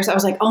stepmothers, I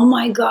was like, oh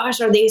my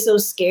gosh, are they so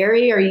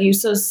scary? Are you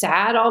so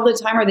sad all the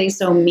time? Are they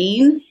so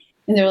mean?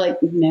 And they're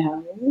like,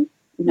 no,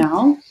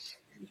 no.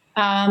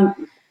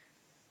 Um,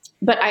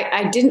 but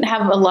I didn't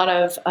have a lot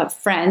of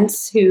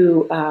friends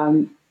who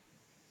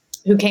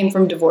came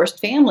from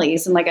divorced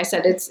families. And like I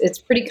said, it's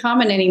pretty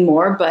common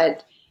anymore,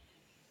 but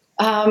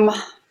um,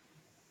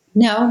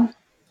 no,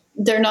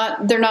 they're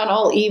not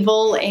all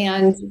evil.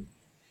 And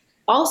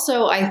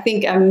also, I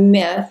think a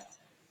myth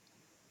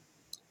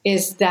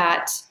is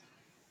that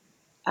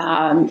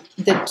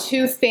the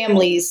two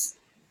families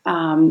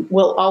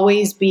will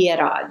always be at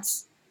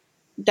odds.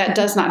 That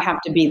does not have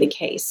to be the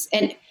case,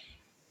 and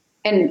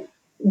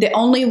the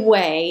only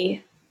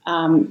way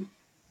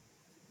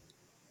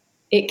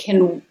it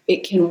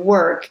can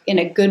work in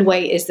a good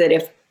way is that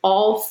if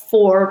all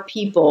four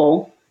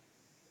people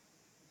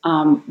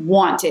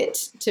want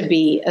it to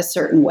be a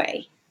certain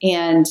way.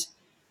 And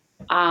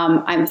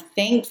I'm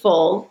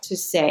thankful to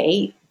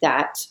say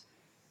that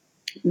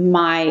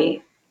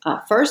my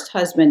first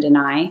husband and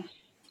I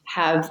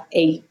have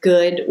a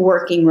good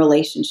working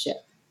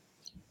relationship,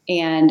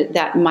 and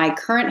that my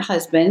current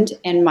husband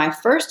and my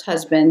first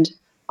husband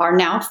are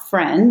now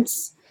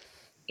friends,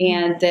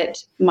 and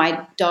that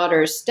my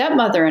daughter's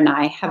stepmother and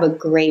I have a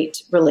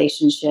great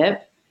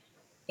relationship.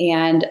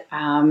 And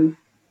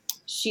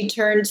she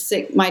turned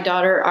six.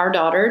 Our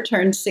daughter,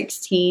 turned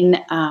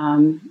 16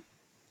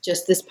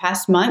 just this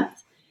past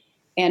month,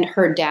 and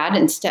her dad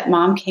and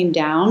stepmom came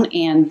down,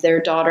 and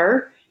their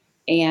daughter,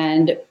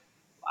 and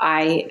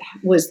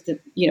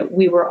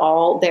we were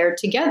all there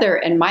together.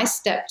 And my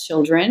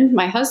stepchildren,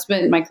 my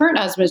current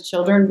husband's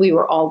children, we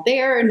were all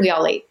there, and we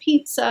all ate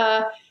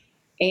pizza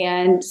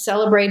and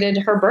celebrated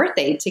her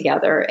birthday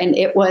together. And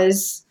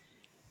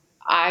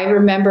I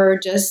remember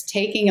just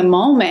taking a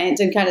moment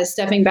and kind of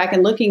stepping back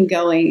and looking,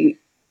 going,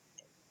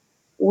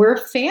 we're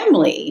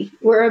family.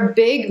 We're a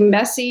big,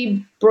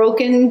 messy,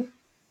 broken,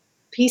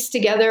 pieced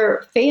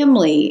together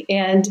family.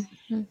 And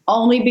Mhm.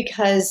 only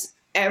because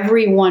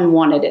everyone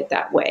wanted it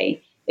that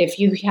way. If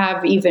you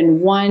have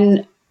even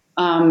one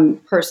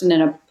person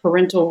in a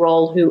parental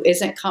role who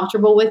isn't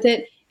comfortable with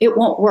it, it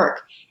won't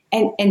work.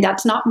 And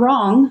that's not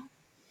wrong.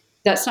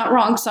 That's not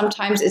wrong.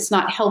 Sometimes it's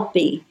not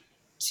healthy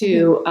Mhm.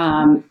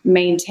 to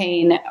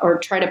maintain or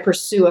try to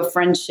pursue a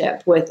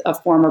friendship with a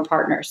former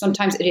partner.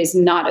 Sometimes it is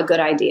not a good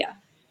idea.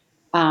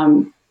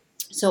 Um,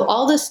 so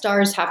all the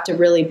stars have to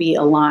really be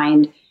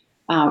aligned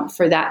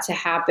for that to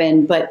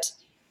happen. But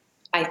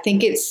I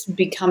think it's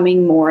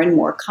becoming more and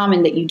more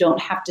common that you don't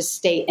have to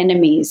stay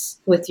enemies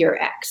with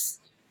your ex.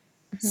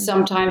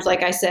 Sometimes,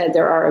 like I said,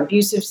 there are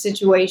abusive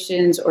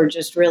situations or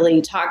just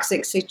really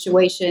toxic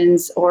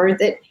situations, or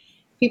that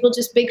people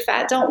just big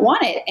fat don't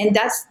want it. And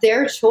that's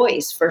their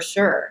choice for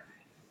sure.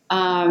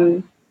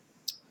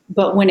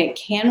 But when it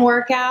can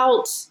work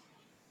out,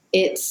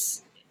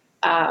 it's,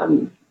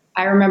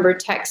 I remember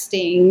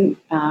texting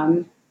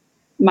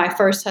my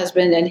first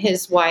husband and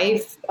his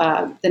wife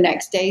the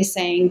next day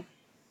saying,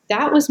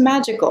 that was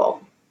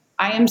magical.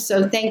 I am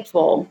so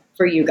thankful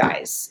for you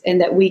guys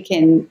and that we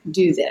can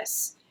do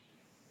this.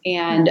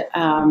 And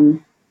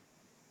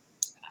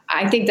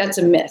I think that's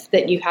a myth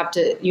that you have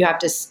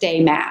to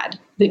stay mad,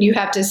 that you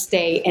have to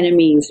stay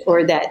enemies,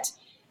 or that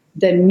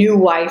the new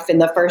wife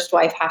and the first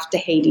wife have to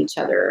hate each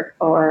other,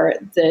 or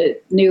the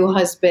new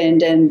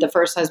husband and the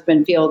first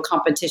husband feel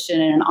competition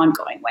in an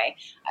ongoing way.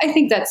 I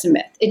think that's a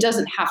myth. It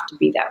doesn't have to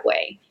be that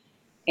way.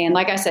 And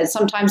like I said,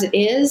 sometimes it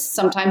is,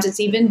 sometimes it's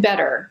even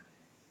better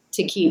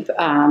to keep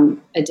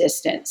a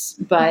distance,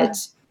 but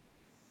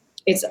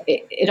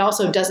it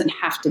also doesn't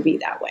have to be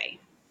that way.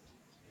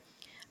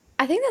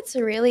 I think it's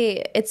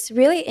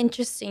really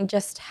interesting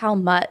just how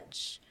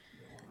much,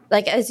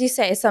 like, as you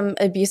say, some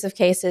abusive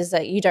cases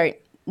that you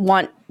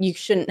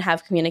shouldn't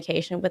have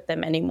communication with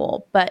them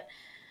anymore. But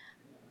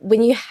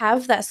when you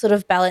have that sort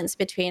of balance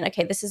between,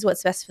 okay, this is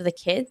what's best for the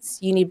kids,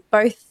 you need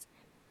both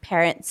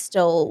parents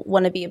still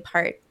want to be a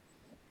part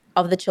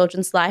of the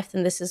children's life,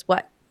 then this is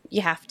what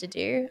you have to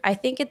do. I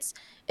think it's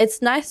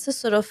nice to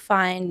sort of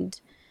find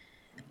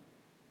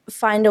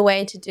a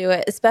way to do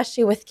it,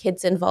 especially with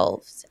kids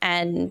involved.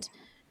 And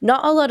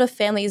not a lot of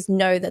families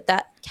know that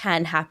that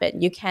can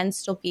happen. You can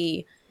still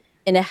be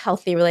in a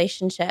healthy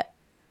relationship,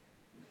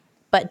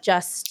 but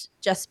just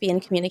be in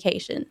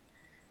communication.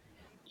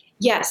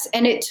 Yes,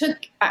 and it took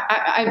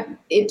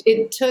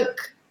it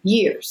took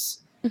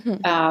years.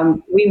 Mm-hmm.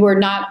 We were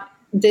not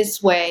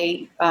this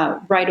way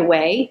right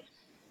away,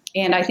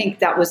 and I think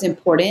that was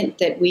important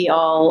that we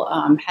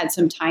all had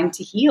some time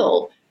to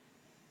heal.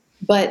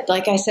 But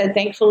like I said,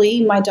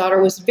 thankfully, my daughter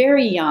was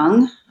very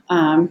young,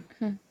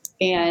 Mm-hmm.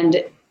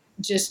 and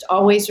just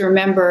always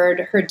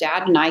remembered her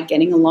dad and I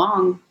getting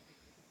along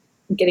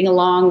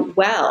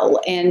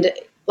well. And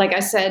like I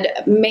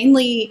said,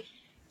 mainly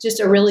just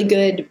a really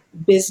good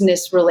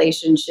business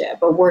relationship,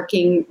 a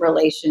working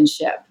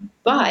relationship.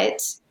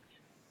 But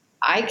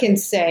I can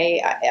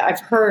say I've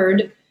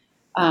heard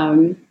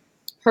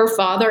her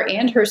father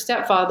and her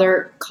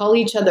stepfather call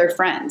each other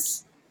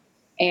friends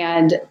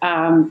and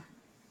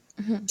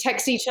Mm-hmm.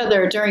 text each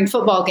other during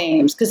football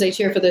games because they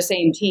cheer for the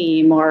same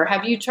team. Or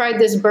have you tried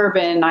this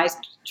bourbon? I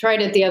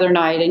tried it the other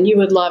night and you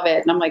would love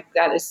it. And I'm like,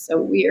 that is so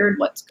weird.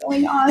 What's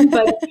going on?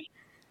 But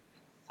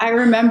I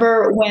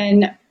remember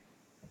when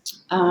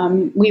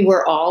we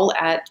were all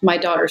at my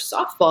daughter's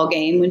softball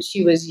game when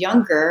she was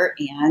younger,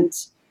 and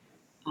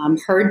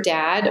her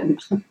dad,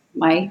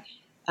 my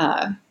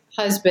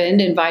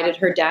husband, invited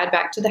her dad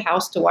back to the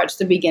house to watch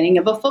the beginning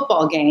of a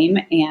football game.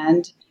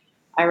 And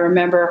I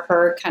remember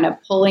her kind of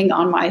pulling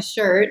on my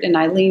shirt, and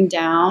I leaned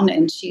down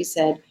and she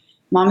said,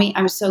 Mommy,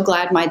 I'm so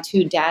glad my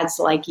two dads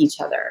like each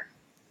other.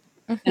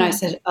 And I Mm-hmm.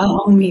 said,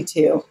 oh, me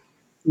too.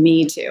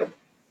 Me too.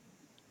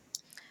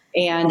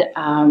 And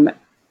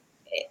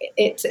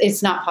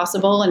it's not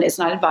possible and it's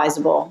not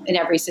advisable in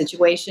every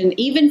situation,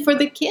 even for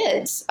the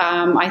kids.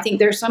 I think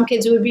there's some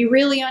kids who would be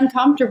really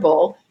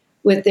uncomfortable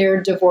with their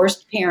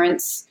divorced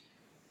parents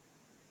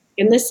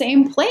in the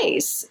same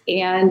place,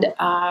 and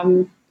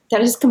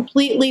that is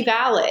completely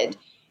valid.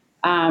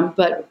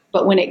 But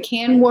when it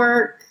can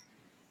work,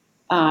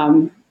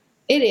 um,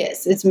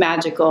 it's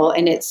magical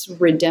and it's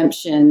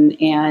redemption,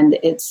 and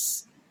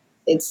it's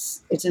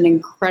an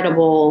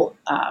incredible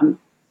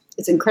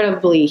it's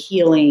incredibly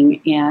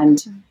healing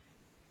and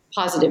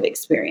positive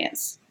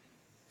experience.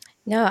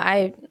 No,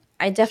 I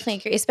definitely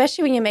agree,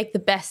 especially when you make the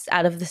best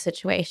out of the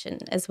situation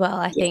as well.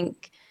 I Yeah.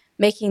 think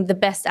making the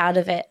best out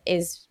of it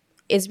is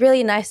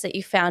really nice that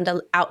you found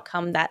an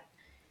outcome that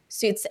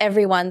suits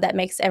everyone, that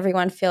makes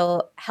everyone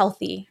feel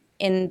healthy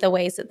in the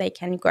ways that they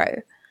can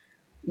grow.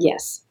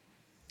 Yes.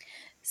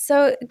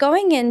 So,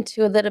 going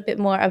into a little bit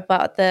more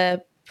about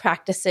the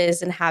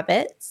practices and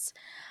habits,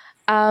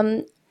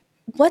 um,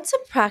 what's a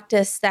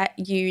practice that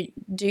you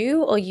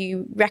do or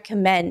you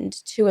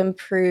recommend to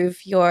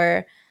improve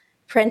your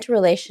parental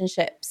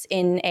relationships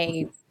in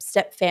a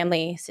step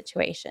family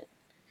situation?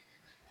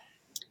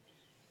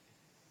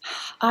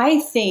 I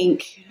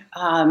think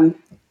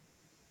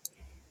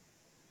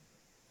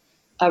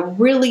a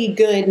really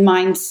good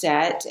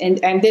mindset,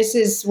 and this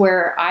is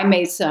where I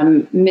made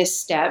some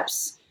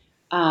missteps,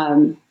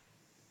 um,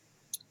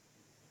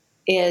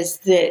 is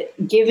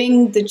that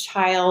giving the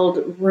child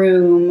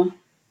room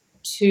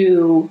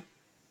to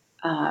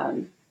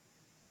um,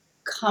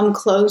 come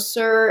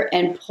closer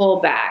and pull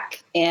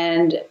back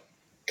and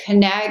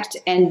connect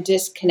and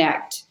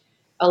disconnect,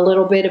 a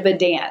little bit of a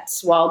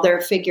dance while they're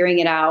figuring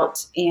it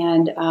out.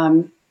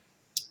 And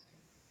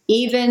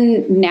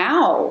even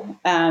now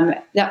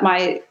that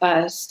my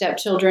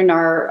stepchildren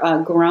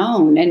are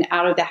grown and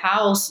out of the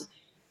house,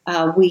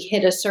 we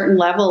hit a certain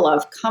level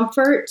of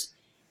comfort.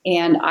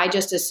 And I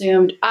just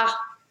assumed,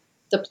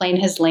 the plane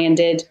has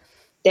landed.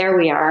 There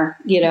we are,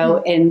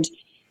 Mhm. and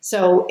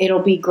so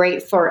it'll be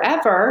great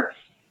forever.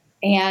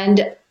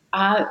 And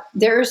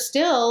there's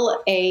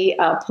still a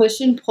push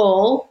and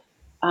pull.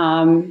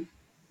 Um,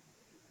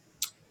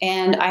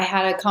 and I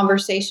had a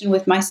conversation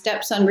with my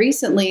stepson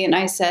recently, and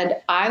I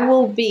said, I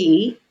will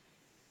be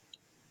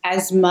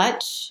as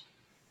much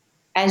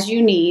as you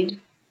need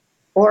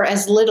or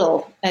as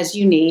little as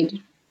you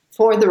need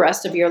for the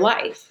rest of your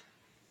life.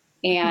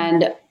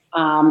 And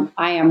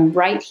I am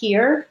right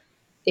here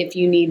if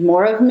you need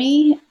more of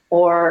me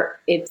or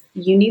if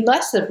you need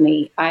less of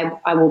me.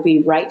 I will be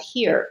right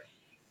here.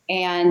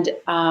 And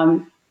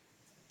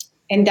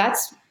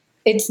that's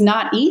it's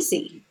not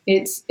easy.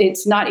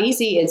 It's not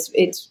easy.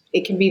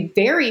 It can be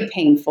very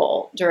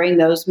painful during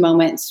those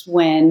moments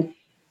when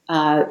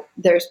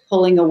there's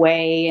pulling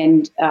away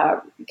and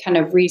kind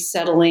of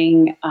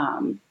resettling.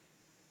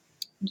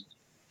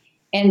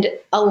 And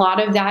a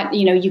lot of that,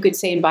 you could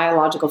say in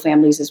biological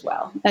families as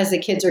well, as the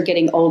kids are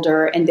getting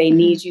older and they Mhm.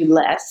 need you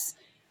less.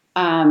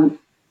 Um,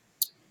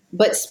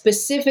 but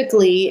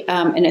specifically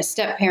in a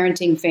step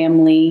parenting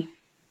family,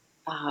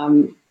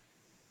 um,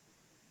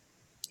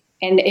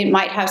 and it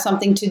might have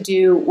something to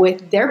do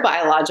with their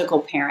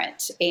biological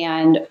parent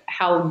and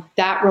how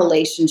that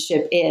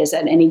relationship is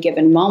at any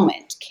given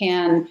moment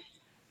can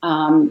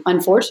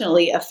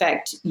unfortunately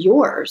affect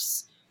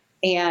yours.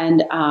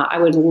 And I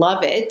would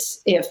love it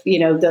if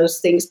those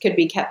things could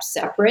be kept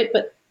separate.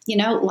 But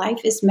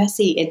life is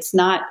messy. It's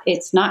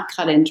not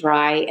cut and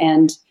dry.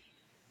 And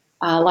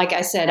like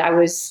I said, I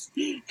was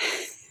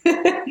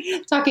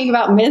talking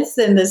about myths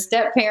and the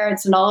step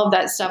parents and all of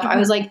that stuff. I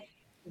was Mhm. like,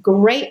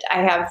 great.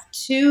 I have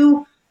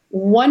two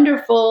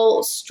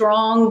wonderful,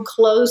 strong,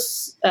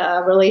 close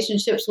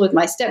relationships with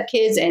my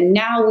stepkids, and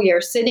now we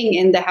are sitting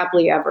in the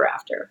happily ever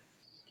after.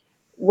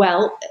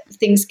 Well,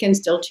 things can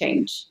still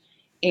change,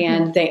 Mhm.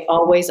 and they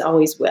always,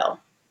 always will.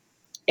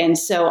 And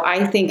so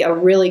I think a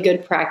really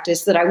good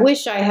practice that I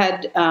wish I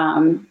had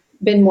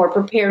been more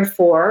prepared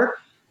for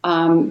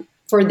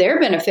their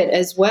benefit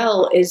as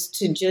well, is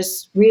to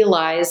just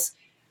realize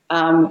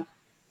um,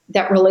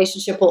 that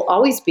relationship will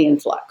always be in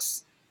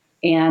flux,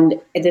 and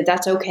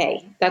that's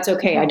okay. That's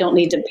okay. I Mhm. don't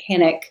need to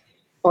panic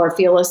or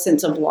feel a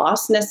sense of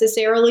loss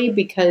necessarily,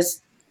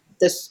 because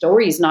the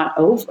story's not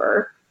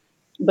over,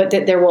 but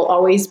that there will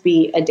always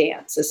be a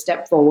dance, a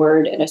step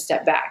forward and a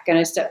step back and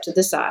a step to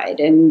the side.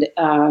 And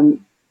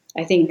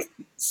I think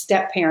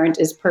step parent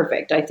is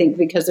perfect. I think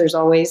because there's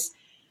always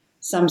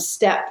some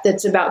step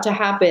that's about to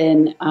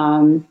happen.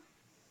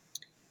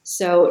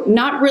 So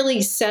not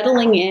really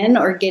settling in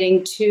or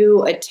getting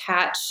too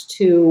attached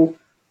to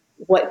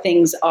what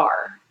things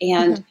are.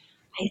 And Mhm.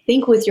 I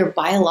think with your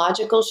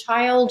biological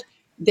child,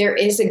 there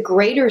is a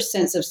greater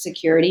sense of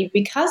security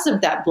because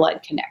of that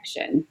blood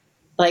connection.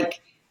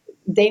 Like,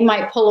 they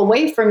might pull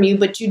away from you,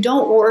 but you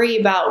don't worry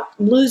about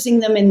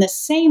losing them in the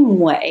same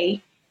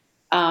way,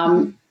 Mhm.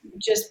 um,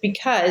 just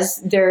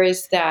because there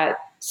is that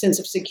sense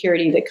of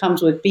security that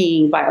comes with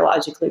being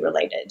biologically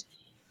related.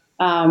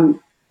 Um,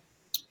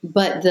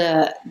 but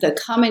the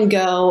come and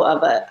go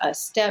of a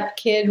step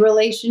kid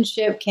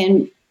relationship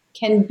can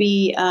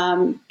be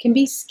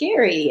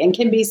scary and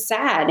can be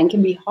sad and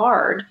can be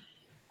hard,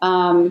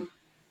 um,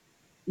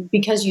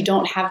 because you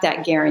don't have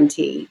that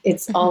guarantee.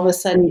 It's all of Mhm. a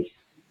sudden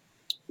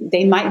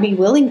they might be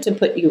willing to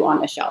put you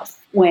on a shelf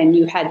when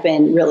you had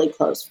been really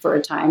close for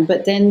a time,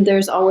 but then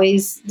there's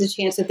always the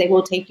chance that they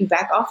will take you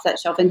back off that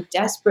shelf and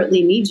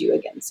desperately need you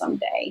again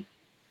someday.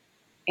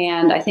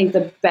 And I think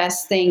the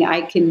best thing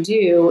I can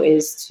do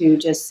is to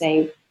just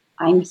say,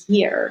 I'm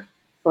here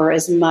for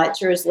as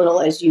much or as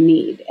little as you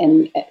need.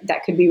 And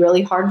that could be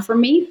really hard for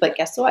me, but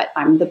guess what?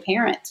 I'm the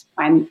parent.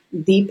 I'm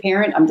the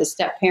parent. I'm the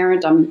step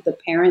parent. I'm the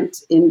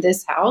parent in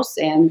this house.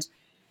 And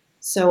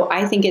so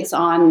I think it's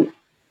on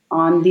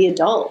the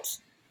adult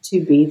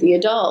to be the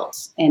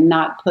adult and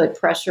not put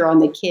pressure on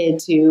the kid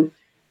to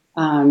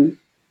um,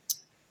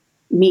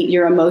 meet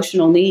your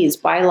emotional needs,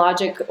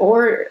 biological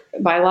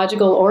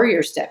or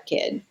your step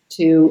kid.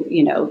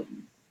 To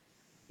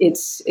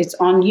it's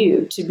on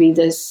you to be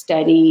this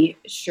steady,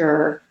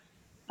 sure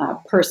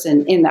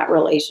person in that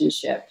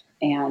relationship,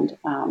 and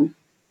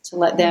to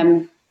let Mhm.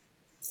 them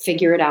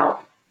figure it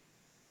out.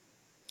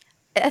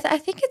 I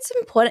think it's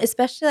important,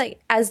 especially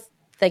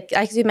like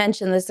as you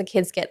mentioned, as the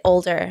kids get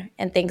older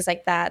and things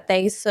like that,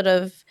 they sort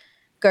of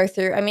go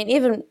through. I mean,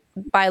 even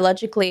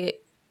biologically,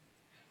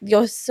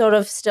 you're sort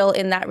of still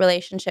in that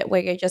relationship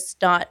where you're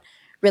just not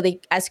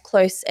really as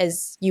close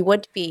as you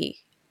would be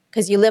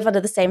because you live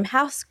under the same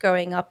house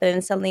growing up, and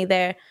then suddenly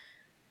they're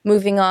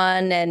moving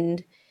on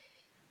and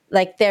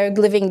like they're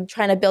living,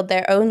 trying to build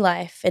their own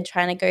life and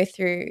trying to go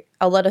through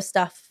a lot of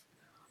stuff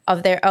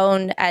of their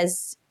own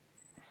as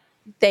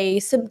they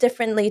sub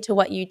differently to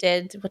what you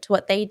did, to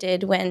what they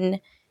did when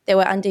they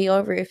were under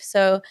your roof.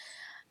 So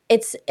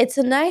it's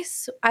a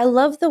nice, I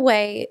love the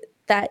way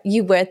that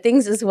you word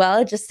things as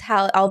well, just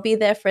how I'll be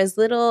there for as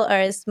little or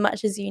as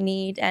much as you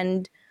need,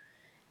 and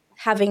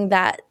having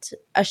that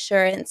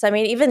assurance. I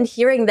mean, even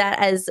hearing that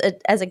as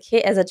a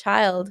kid, as a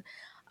child,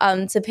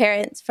 to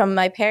parents from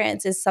my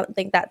parents is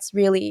something that's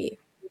really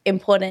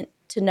important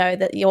to know,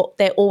 that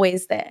they're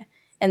always there,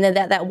 and then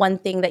that one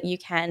thing that you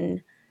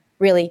can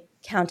really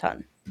count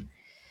on.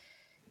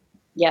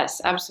 Yes,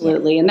 Yeah.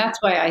 absolutely. And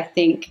that's why I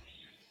think,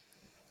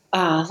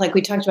 like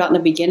we talked about in the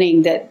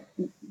beginning,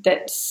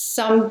 that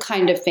some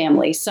kind of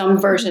family, some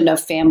version of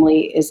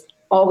family is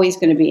always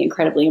going to be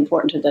incredibly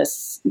important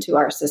to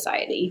our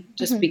society,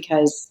 just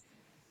because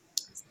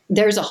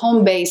there's a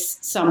home base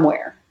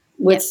somewhere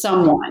with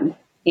someone,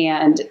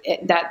 and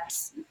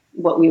that's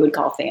what we would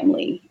call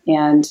family.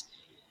 And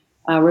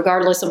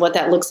regardless of what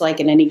that looks like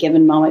in any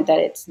given moment, that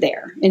it's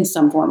there in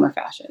some form or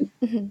fashion.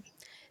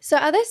 So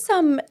are there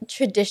some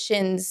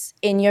traditions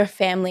in your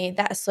family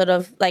that sort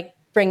of like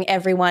bring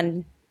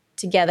everyone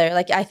together?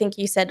 Like, I think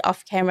you said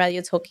off camera,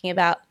 you're talking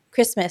about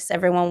Christmas,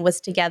 everyone was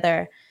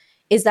together.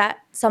 Is that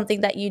something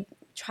that you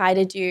try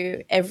to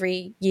do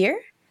every year?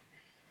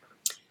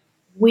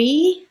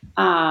 We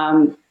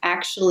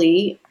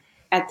actually,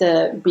 at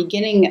the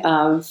beginning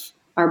of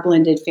our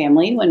blended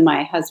family, when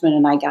my husband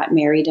and I got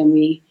married and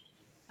we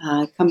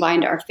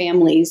combined our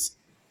families,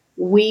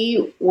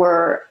 we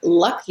were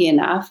lucky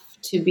enough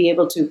to be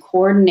able to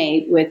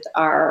coordinate with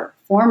our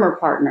former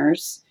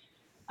partners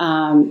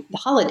the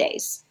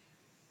holidays.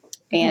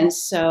 And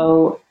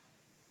so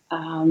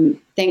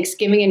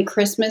Thanksgiving and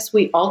Christmas,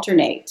 we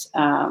alternate.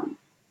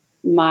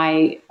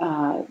 My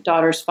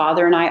daughter's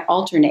father and I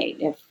alternate.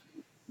 If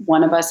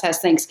one of us has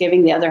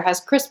Thanksgiving, the other has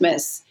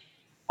Christmas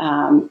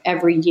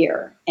every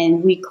year.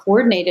 And we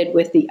coordinated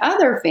with the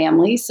other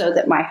family so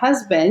that my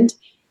husband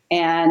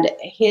and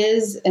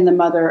the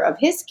mother of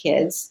his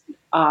kids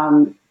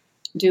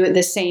do it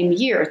the same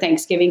year,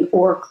 Thanksgiving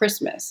or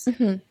Christmas.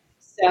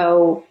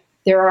 So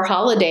there are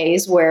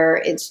holidays where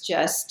it's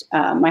just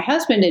my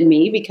husband and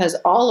me, because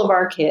all of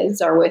our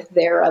kids are with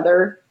their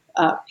other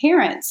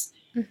parents.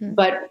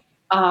 But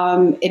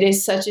it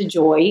is such a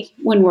joy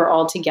when we're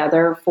all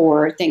together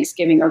for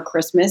Thanksgiving or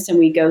Christmas, and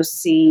we go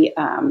see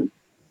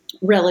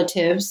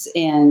relatives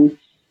in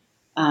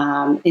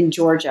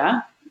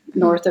Georgia,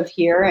 north of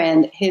here,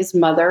 and his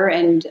mother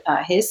and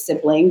his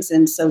siblings,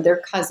 and so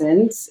they're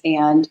cousins.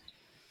 And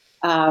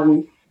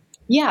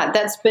yeah,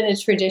 that's been a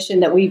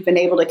tradition that we've been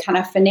able to kind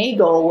of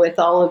finagle with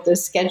all of the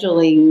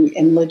scheduling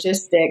and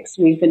logistics.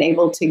 We've been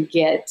able to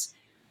get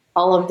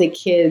all of the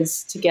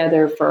kids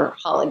together for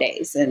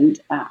holidays, and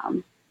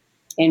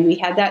we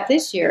had that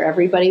this year.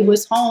 Everybody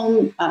was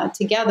home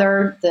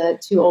together. The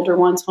two older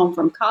ones home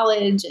from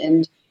college,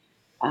 and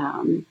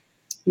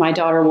my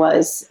daughter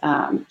was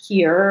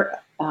here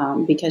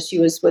because she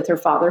was with her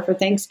father for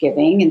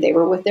Thanksgiving, and they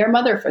were with their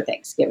mother for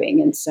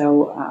Thanksgiving. And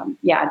so,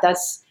 yeah,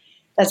 that's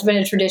been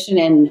a tradition.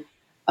 And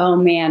oh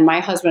man, my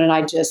husband and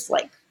I just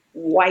like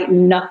white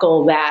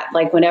knuckle that.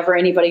 Like whenever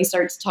anybody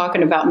starts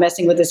talking about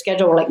messing with the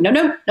schedule, we're like, no,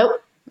 no,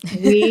 nope.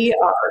 We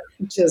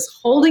are just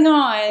holding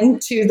on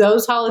to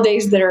those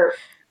holidays that are,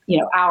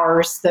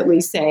 ours, that we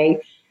say,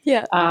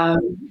 Yeah.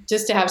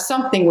 just to have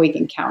something we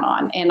can count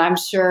on. And I'm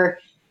sure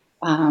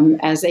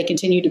as they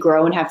continue to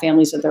grow and have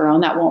families of their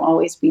own, that won't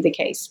always be the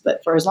case.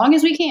 But for as long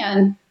as we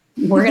can,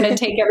 we're going to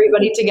take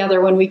everybody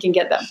together when we can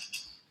get them.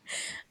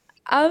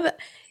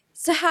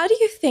 So how do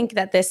you think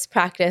that this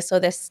practice or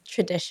this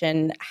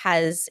tradition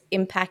has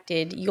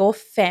impacted your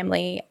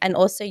family and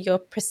also your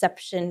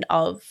perception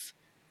of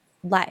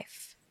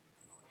life?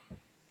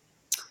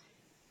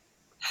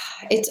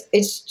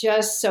 It's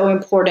just so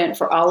important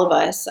for all of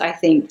us, I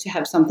think, to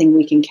have something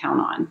we can count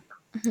on.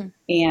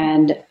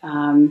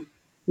 And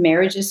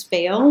marriages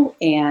fail,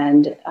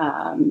 and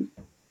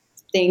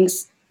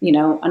things,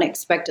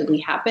 unexpectedly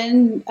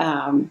happen.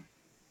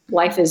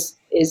 Life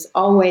is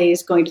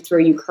always going to throw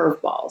you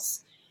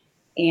curveballs.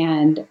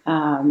 And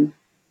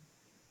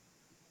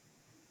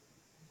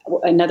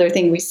another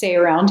thing we say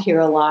around here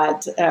a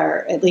lot,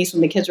 or at least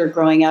when the kids were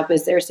growing up,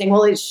 is they're saying,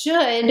 well, it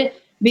should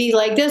be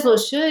like this. Well, it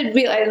should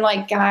be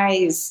like,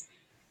 guys,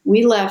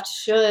 we left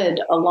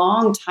should a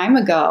long time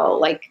ago.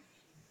 Like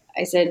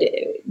I said,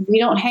 we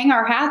don't hang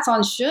our hats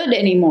on should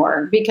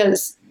anymore,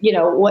 because,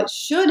 what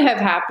should have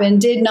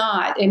happened did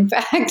not, in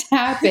fact,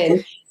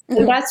 happen.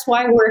 And that's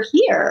why we're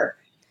here.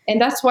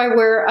 And that's why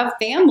we're a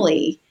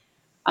family.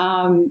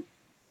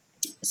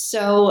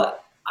 So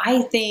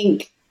I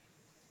think,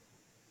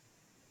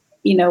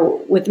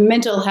 with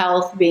mental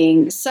health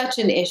being such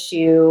an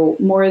issue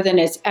more than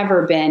it's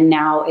ever been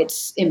now,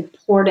 it's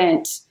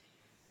important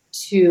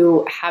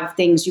to have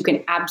things you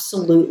can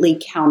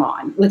absolutely count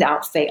on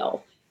without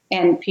fail.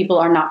 And people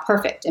are not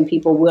perfect, and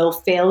people will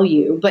fail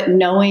you, but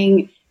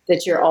knowing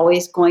that you're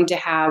always going to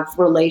have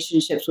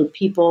relationships with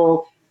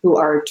people who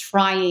are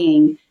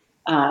trying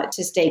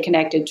to stay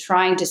connected,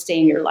 trying to stay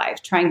in your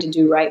life, trying to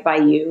do right by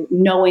you,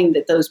 knowing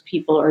that those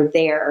people are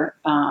there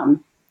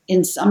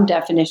in some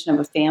definition of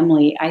a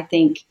family, I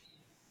think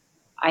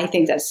I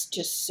think that's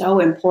just so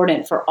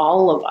important for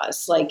all of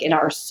us, like in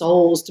our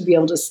souls, to be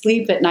able to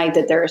sleep at night,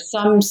 that there is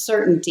some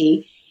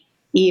certainty,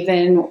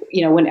 even,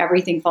 when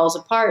everything falls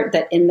apart,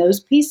 that in those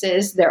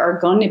pieces, there are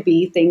going to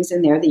be things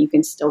in there that you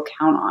can still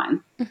count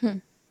on. Mm-hmm.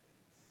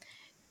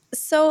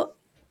 So,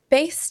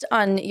 based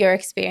on your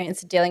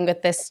experience dealing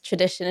with this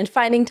tradition and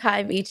finding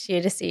time each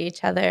year to see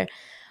each other,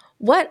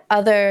 what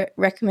other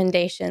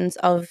recommendations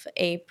of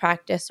a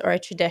practice or a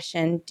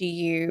tradition do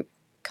you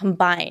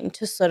combine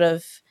to sort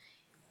of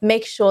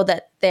make sure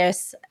that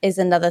there's is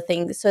another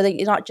thing so that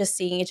you're not just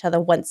seeing each other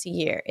once a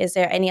year? Is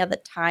there any other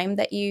time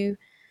that you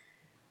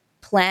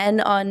plan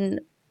on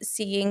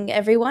seeing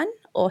everyone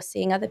or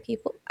seeing other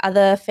people,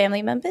 other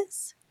family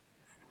members?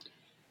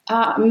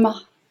 Um,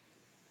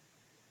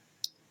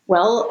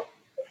 well,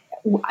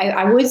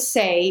 I would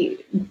say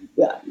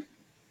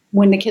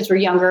when the kids were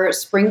younger,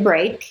 spring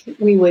break,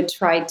 we would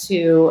try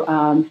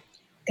to,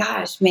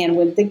 gosh, man,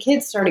 when the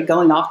kids started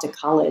going off to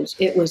college,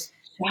 it was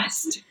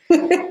just,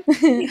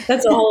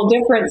 that's a whole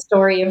different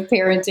story of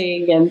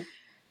parenting. And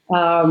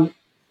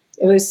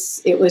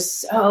it was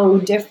so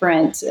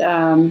different.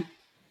 And,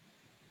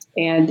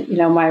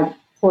 my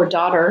poor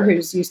daughter,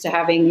 who's used to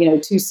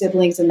having, two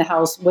siblings in the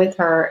house with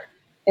her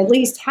at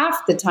least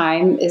half the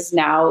time, is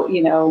now,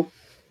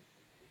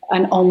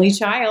 an only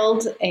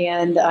child.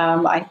 And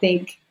I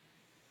think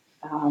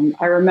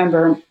I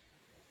remember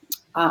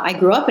I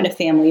grew up in a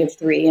family of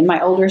three, and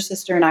my older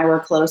sister and I were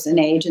close in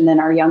age, and then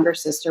our younger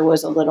sister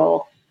was a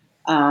little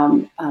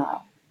um, uh,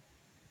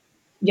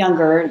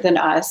 younger than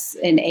us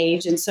in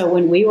age. And so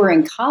when we were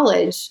in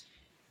college,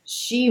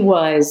 she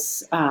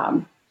was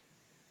um,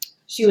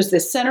 she was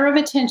the center of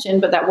attention,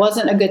 but that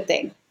wasn't a good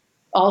thing.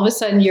 All of a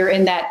sudden, you're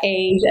in that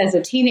age as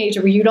a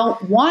teenager where you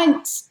don't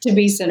want to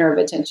be center of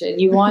attention.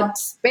 You want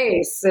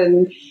space,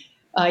 and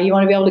you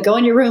want to be able to go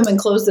in your room and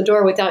close the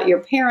door without your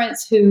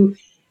parents,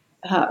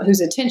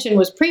 whose attention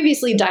was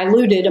previously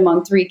diluted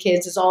among three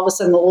kids, is all of a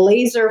sudden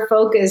laser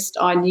focused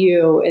on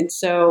you. And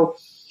so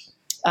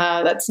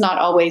that's not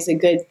always a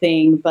good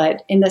thing.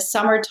 But in the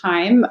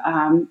summertime,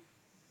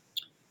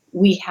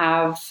 we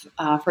have,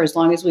 for as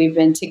long as we've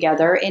been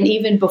together, and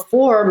even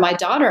before my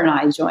daughter and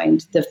I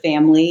joined the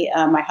family,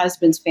 my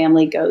husband's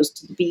family goes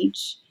to the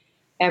beach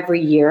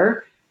every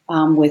year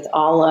with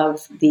all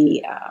of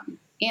the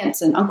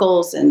aunts and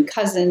uncles and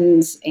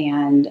cousins.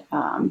 And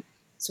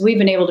so we've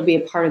been able to be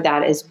a part of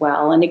that as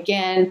well. And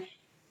again,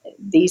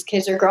 these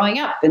kids are growing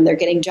up and they're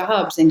getting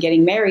jobs and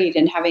getting married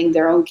and having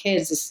their own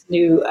kids. This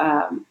new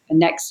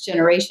next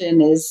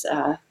generation is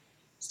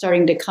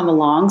starting to come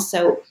along.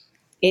 So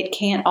it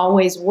can't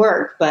always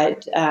work,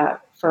 but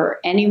for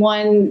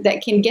anyone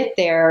that can get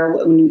there,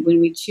 when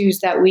we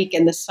choose that week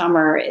in the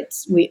summer,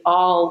 we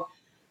all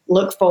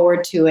look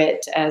forward to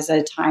it as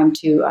a time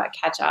to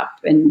catch up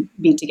and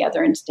be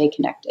together and stay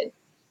connected.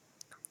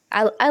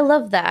 I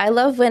love that. I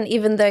love when,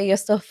 even though you're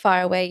so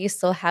far away, you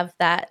still have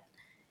that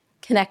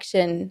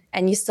connection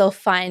and you still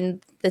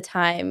find the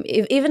time.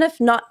 Even if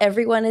not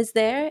everyone is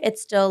there,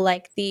 it's still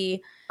like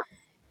the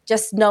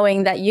just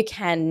knowing that you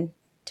can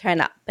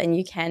turn up and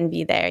you can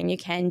be there and you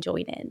can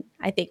join in,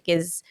 I think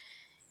is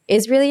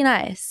really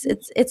nice.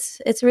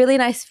 It's a really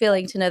nice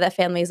feeling to know that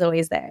family is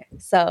always there.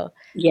 So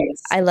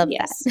Yes, I love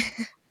that.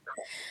 yes.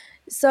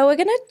 So we're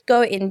going to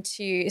go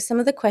into some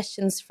of the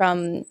questions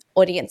from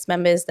audience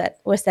members that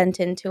were sent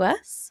in to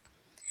us.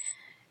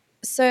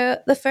 So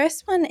the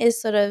first one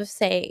is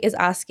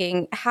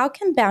asking, how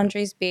can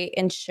boundaries be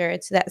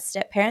ensured so that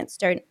step parents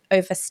don't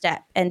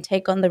overstep and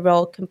take on the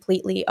role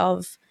completely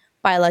of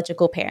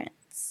biological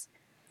parents?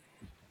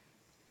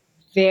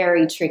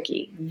 Very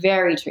tricky,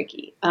 very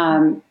tricky.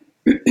 And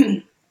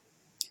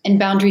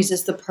boundaries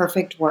is the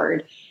perfect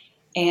word.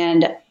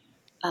 And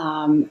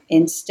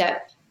in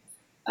step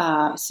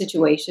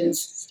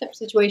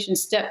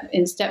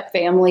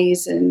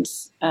families and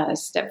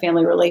step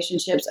family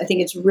relationships, I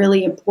think it's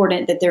really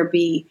important that there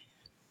be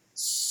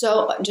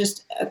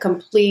just a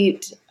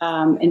complete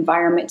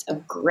environment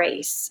of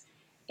grace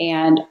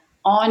and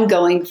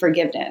ongoing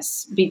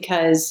forgiveness,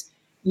 because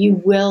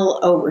you will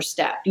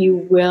overstep, you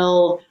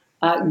will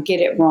get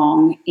it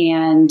wrong.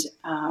 And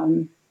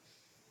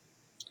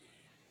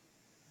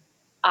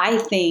I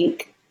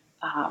think,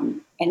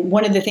 and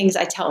one of the things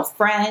I tell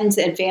friends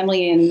and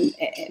families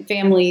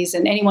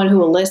and anyone who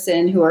will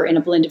listen who are in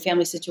a blended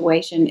family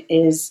situation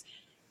is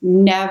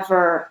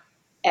never,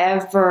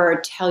 ever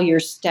tell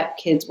your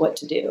stepkids what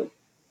to do.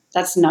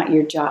 That's not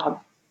your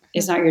job.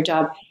 It's not your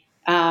job.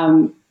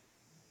 And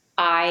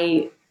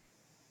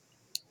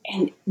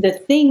the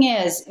thing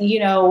is,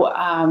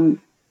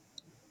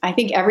 I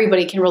think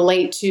everybody can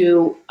relate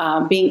to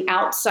being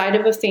outside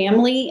of a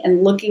family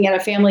and looking at a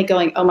family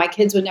going, oh, my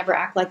kids would never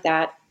act like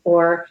that.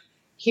 Or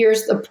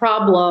here's the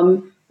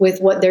problem with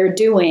what they're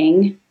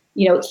doing.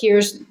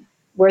 Here's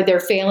where they're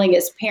failing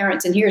as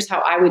parents, and here's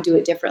how I would do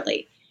it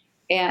differently.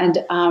 And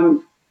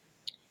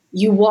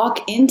you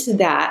walk into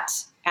that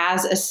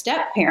as a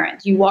step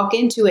parent. You walk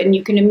into it and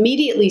you can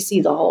immediately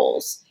see the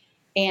holes.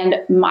 And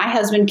my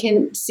husband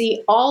can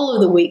see all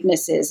of the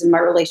weaknesses in my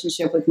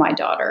relationship with my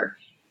daughter.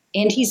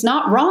 And he's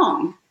not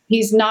wrong.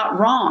 He's not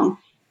wrong.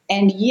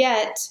 And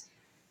yet,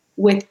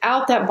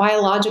 without that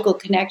biological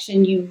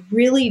connection, you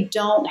really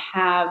don't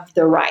have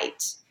the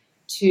right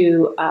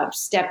to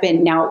step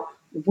in. Now,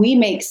 we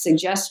make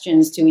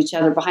suggestions to each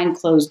other behind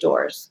closed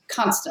doors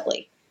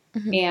constantly.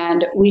 Mm-hmm.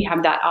 And we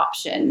have that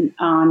option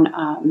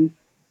on,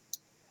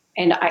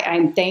 and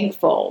I'm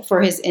thankful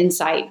for his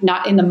insight,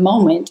 not in the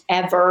moment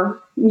ever.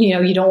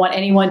 You don't want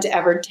anyone to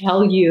ever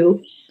tell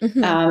you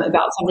Mm-hmm.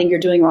 about something you're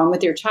doing wrong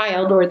with your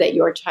child or that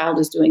your child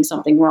is doing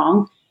something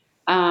wrong.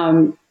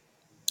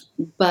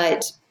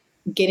 But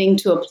getting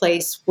to a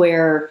place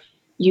where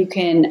you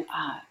can,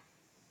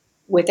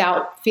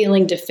 without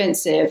feeling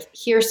defensive,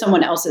 hear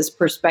someone else's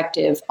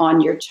perspective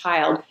on your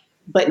child,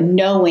 but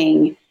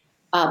knowing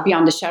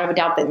beyond a shadow of a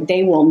doubt that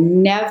they will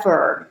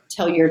never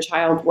tell your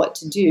child what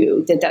to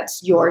do, that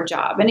that's your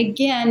job. And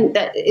again,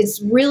 that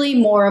it's really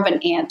more of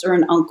an aunt or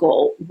an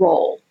uncle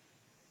role.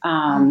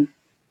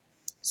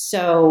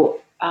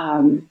 So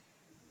I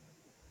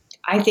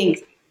think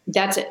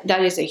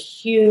that is a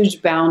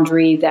huge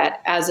boundary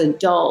that as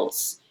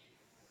adults,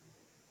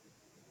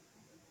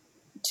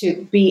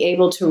 to be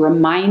able to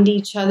remind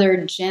each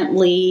other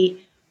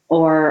gently,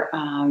 or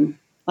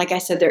like I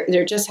said,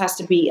 there just has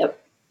to be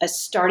a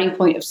starting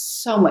point of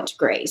so much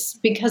grace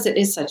because it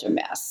is such a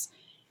mess.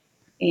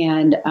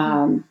 And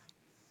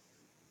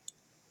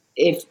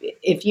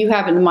if you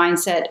have a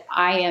mindset,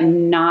 I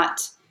am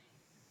not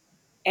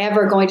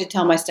ever going to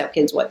tell my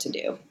stepkids what to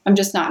do. I'm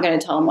just not going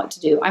to tell them what to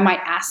do. I might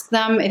ask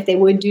them if they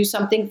would do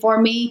something for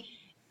me.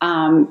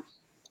 And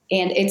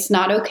it's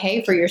not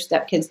okay for your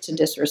stepkids to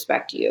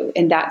disrespect you.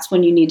 And that's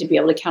when you need to be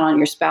able to count on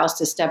your spouse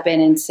to step in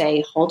and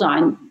say, hold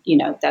on,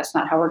 that's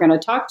not how we're going to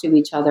talk to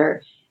each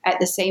other. At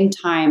the same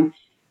time,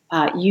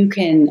 you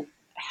can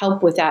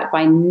help with that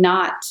by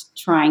not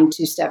trying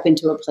to step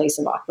into a place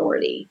of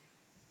authority.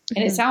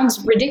 And it sounds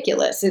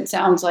ridiculous. It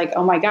sounds like,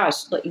 oh my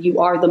gosh,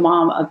 you are the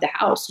mom of the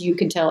house. You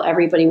can tell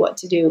everybody what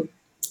to do.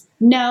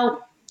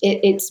 No,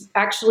 it's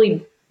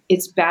actually,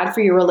 it's bad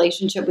for your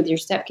relationship with your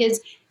stepkids.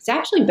 It's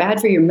actually bad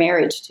for your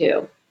marriage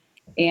too.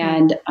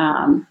 And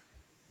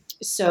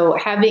so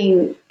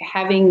having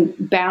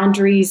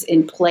boundaries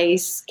in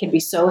place can be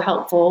so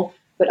helpful,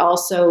 but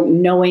also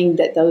knowing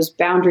that those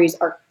boundaries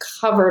are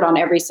covered on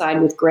every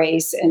side with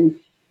grace and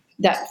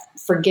that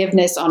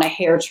forgiveness on a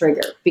hair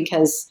trigger,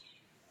 because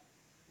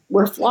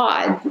we're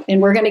flawed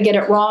and we're going to get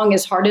it wrong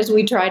as hard as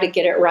we try to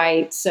get it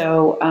right.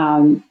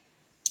 So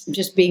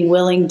just being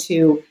willing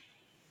to,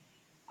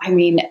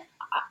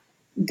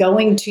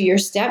 going to your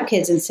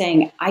stepkids and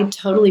saying, I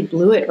totally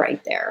blew it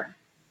right there.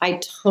 I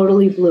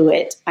totally blew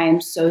it. I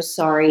am so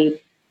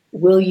sorry.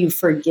 Will you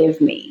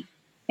forgive me?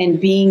 And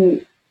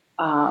being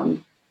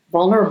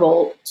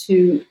vulnerable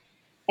to,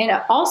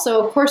 and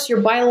also, of course,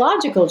 your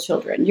biological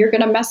children. You're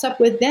going to mess up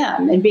with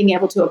them, and being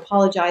able to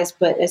apologize,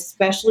 but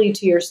especially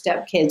to your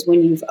stepkids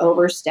when you've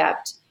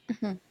overstepped.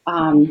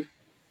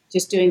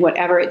 Just doing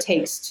whatever it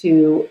takes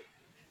to,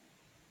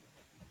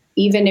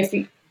 even if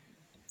you,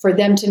 for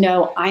them to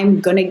know, I'm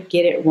going to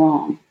get it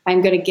wrong.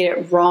 I'm going to get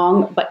it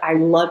wrong, but I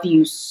love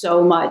you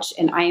so much,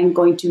 and I am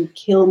going to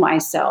kill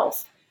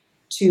myself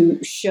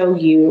to show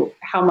you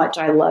how much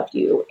I love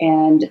you.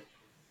 And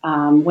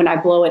when I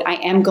blow it, I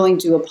am going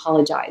to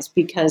apologize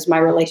because my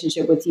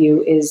relationship with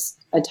you is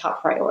a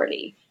top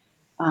priority.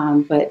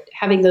 But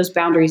having those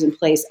boundaries in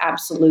place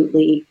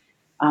absolutely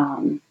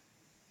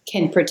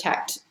can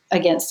protect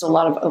against a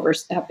lot of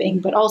overstepping,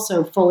 but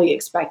also fully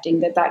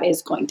expecting that that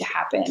is going to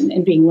happen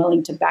and being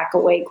willing to back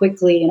away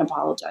quickly and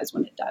apologize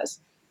when it does.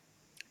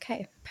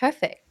 Okay,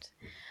 perfect.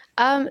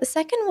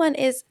 Second one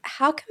is,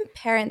 how can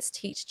parents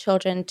teach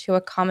children to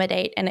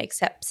accommodate and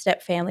accept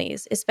step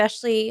families,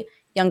 especially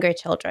younger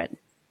children?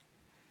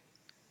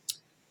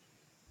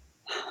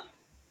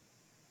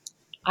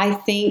 I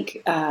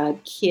think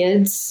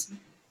kids,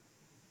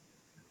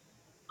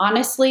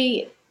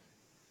 honestly,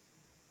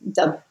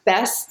 the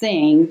best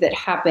thing that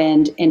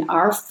happened in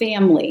our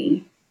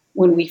family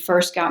when we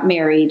first got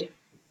married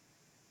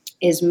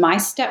is my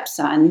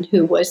stepson,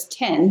 who was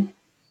 10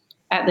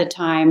 at the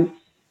time.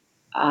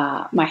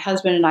 My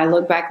husband and I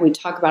look back, we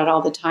talk about it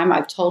all the time.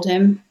 I've told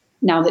him,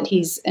 now that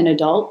he's an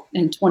adult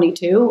and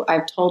 22,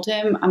 I've told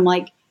him, I'm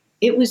like,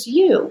 it was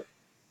you.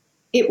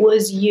 It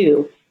was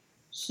you.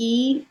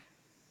 He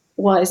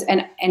was,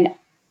 and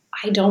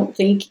I don't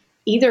think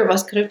either of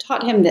us could have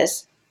taught him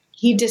this.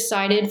 He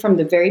decided from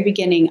the very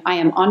beginning, I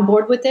am on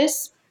board with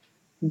this.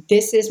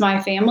 This is my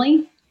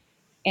family.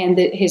 And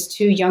that his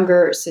two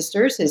younger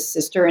sisters, his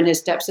sister and his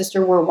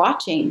stepsister, were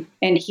watching.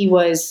 And he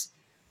was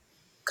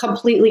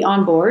completely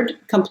on board,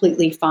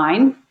 completely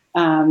fine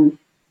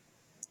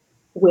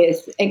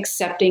with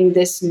accepting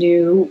this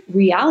new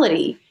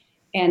reality.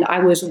 And I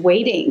was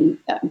waiting,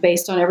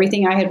 based on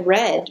everything I had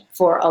read,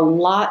 for a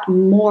lot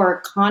more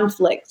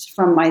conflict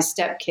from my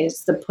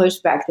stepkids, the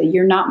pushback that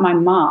you're not my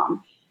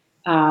mom.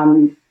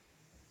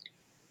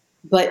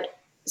 But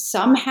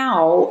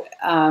somehow,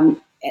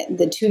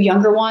 the two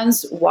younger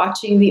ones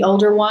watching the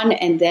older one,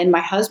 and then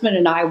my husband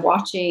and I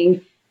watching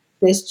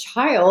this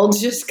child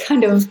just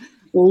kind of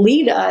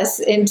lead us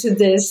into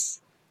this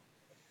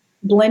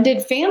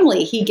blended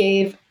family. He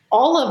gave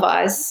all of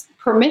us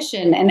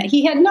permission, and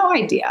he had no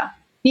idea.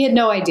 He had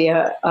no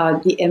idea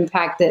the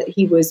impact that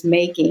he was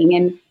making,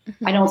 and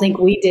I Mhm. don't think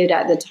we did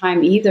at the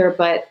time either.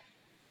 But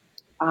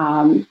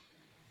um,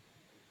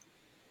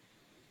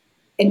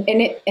 and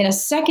a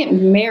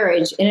second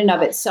marriage in and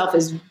of itself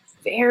is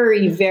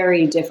very,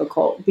 very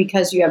difficult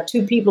because you have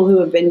two people who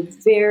have been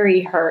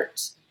very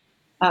hurt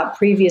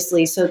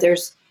previously. So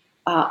there's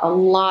a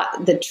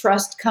lot, the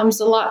trust comes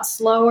a lot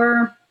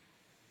slower,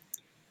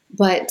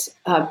 but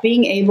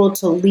being able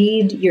to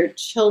lead your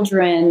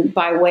children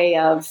by way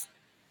of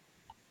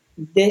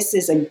this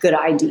is a good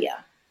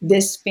idea.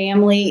 This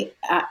family,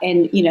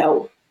 and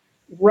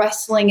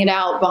wrestling it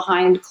out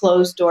behind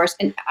closed doors.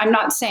 And I'm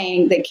not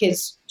saying that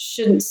kids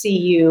shouldn't see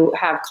you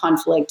have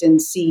conflict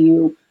and see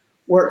you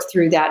work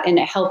through that in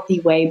a healthy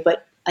way,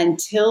 but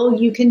until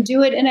you can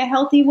do it in a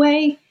healthy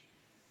way,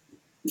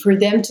 for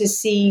them to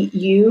see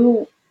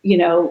you,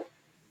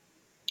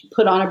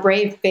 put on a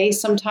brave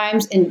face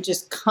sometimes and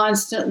just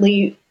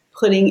constantly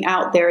putting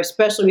out there,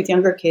 especially with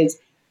younger kids,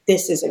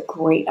 this is a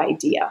great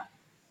idea.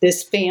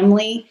 This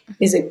family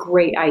is a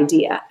great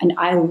idea, and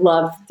I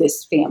love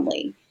this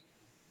family.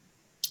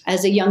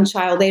 As a young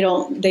child, they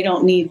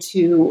don't need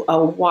to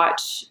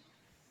watch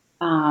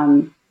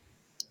um,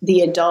 the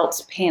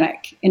adults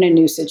panic in a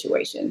new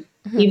situation,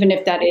 Mhm. even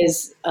if that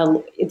is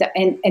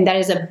and that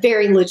is a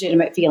very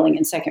legitimate feeling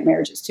in second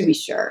marriages, to be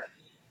sure.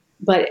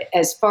 But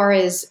as far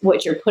as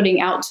what you're putting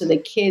out to the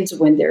kids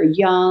when they're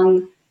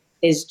young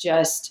is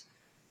just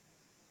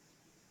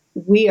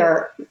we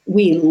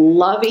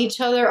love each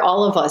other,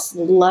 all of us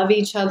love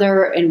each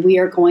other, and we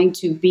are going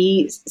to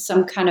be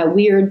some kind of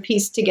weird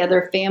piece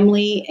together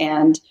family,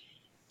 and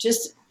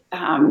just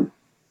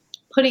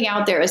putting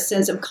out there a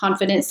sense of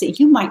confidence that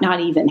you might not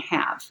even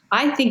have.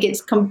 I think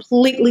it's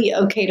completely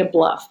okay to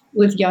bluff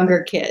with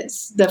younger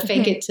kids, the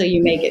fake Mhm. it till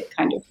you make it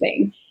kind of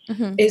thing,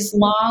 Mhm. as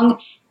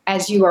long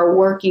as you are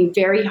working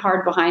very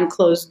hard behind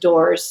closed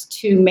doors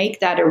to make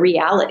that a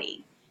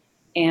reality.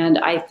 And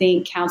I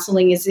think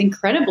counseling is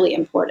incredibly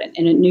important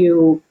in a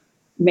new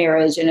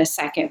marriage and a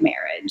second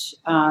marriage,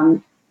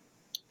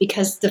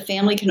 because the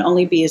family can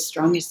only be as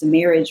strong as the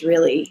marriage,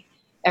 really.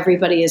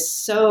 Everybody is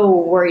so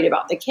worried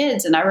about the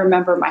kids. And I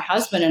remember my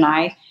husband and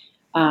I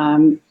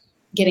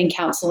getting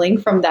counseling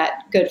from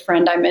that good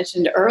friend I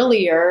mentioned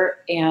earlier.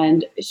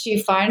 And she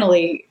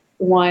finally,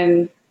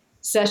 one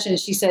session,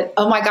 she said,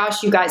 "Oh my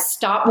gosh, you guys,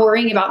 stop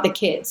worrying about the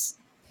kids.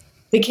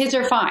 The kids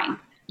are fine.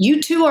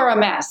 You two are a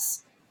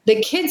mess. The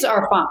kids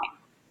are fine.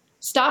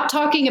 Stop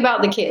talking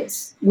about the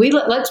kids.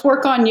 Let's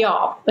work on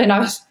y'all."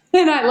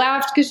 And I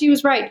laughed because she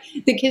was right.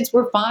 The kids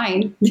were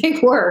fine. They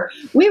were.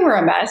 We were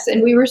a mess,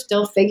 and we were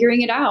still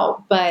figuring it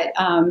out. But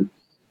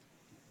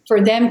for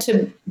them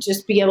to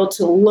just be able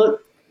to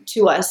look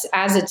to us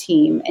as a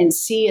team and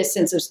see a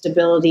sense of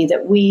stability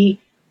that we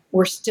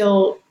were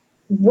still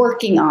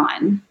working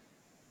on,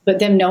 but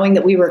them knowing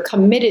that we were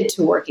committed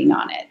to working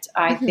on it,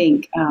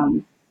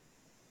 Mhm.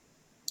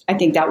 I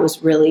think that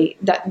was really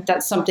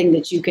that's something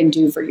that you can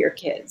do for your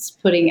kids,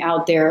 putting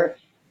out there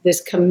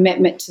this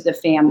commitment to the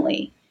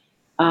family.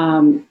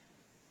 Um,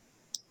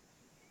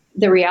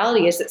 the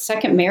reality is that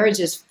second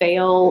marriages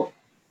fail.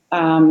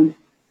 Um,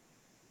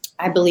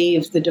 I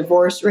believe the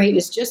divorce rate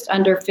is just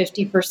under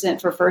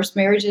 50% for first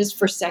marriages.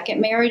 For second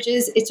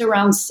marriages, it's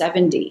around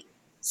 70%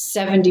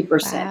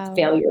 Wow.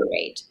 failure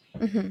rate.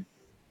 Mhm.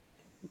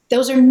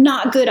 Those are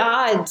not good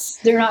odds.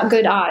 They're not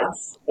good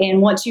odds.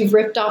 And once you've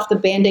ripped off the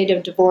band aid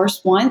of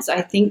divorce once,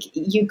 I think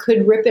you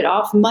could rip it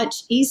off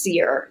much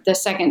easier the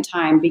second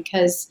time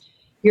because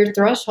your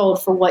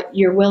threshold for what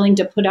you're willing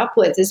to put up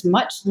with is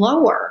much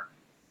lower.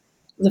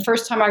 The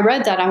first time I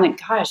read that, I went,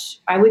 gosh,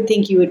 I would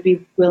think you would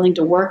be willing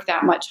to work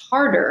that much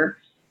harder.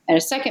 At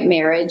a second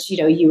marriage,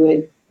 you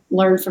would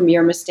learn from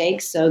your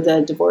mistakes, so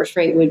the divorce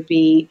rate would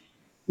be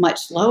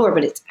much lower,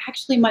 but it's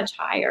actually much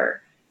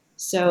higher.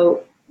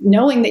 So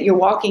knowing that you're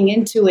walking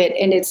into it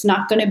and it's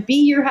not going to be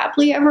your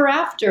happily ever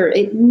after,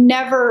 it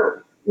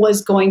never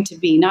was going to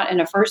be, not in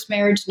a first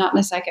marriage, not in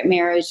a second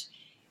marriage.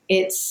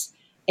 It's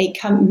a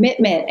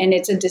commitment and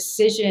it's a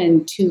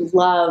decision to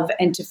love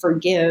and to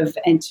forgive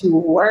and to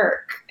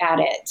work at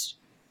it,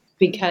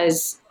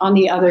 because on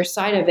the other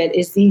side of it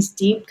is these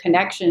deep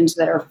connections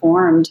that are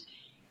formed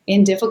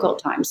in difficult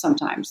times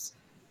sometimes.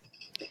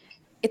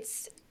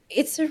 It's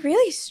it's a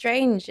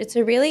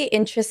really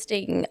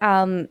interesting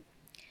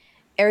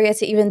area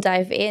to even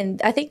dive in.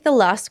 I think the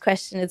last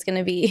question is going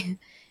to be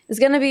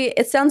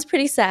it sounds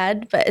pretty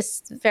sad, but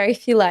it's very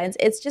few lines.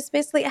 It's just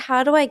basically,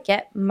 how do I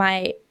get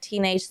my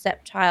teenage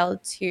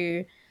stepchild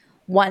to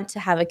want to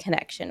have a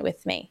connection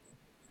with me?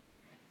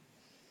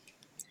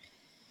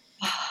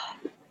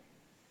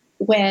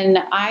 When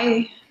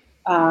I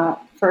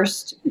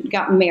first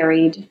got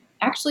married,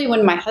 actually,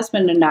 when my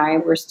husband and I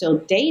were still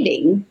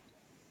dating,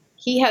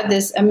 he had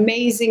this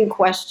amazing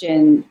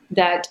question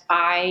that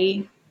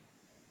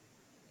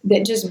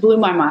just blew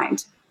my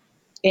mind.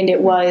 And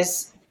it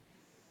was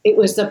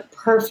the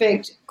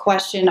perfect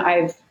question.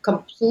 I've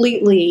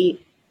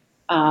completely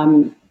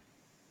um,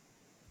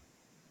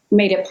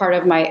 made it part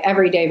of my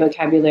everyday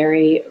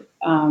vocabulary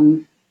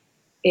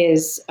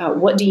is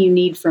what do you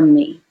need from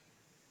me?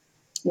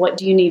 What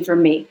do you need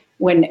from me?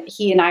 When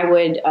he and I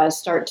would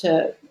start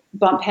to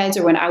bump heads,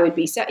 or when I would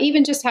be sad,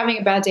 even just having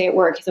a bad day at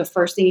work, the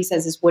first thing he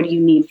says is, what do you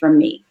need from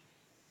me?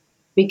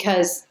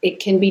 Because it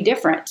can be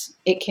different.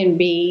 It can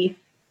be,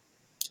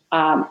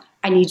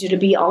 I need you to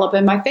be all up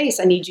in my face.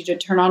 I need you to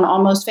turn on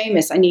Almost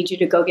Famous. I need you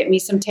to go get me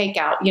some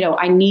takeout.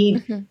 I need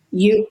Mm-hmm.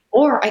 you,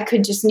 or I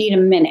could just need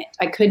a minute.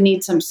 I could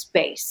need some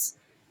space,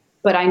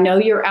 but I know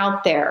you're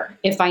out there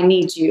if I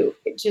need you.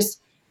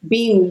 Just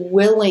being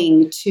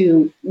willing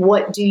to,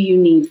 what do you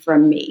need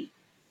from me?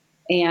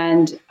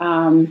 And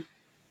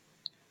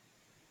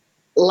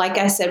like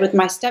I said with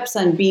my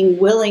stepson, being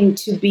willing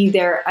to be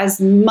there as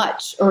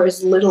much or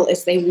as little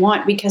as they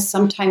want, because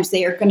sometimes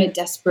they are going to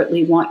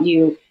desperately want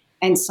you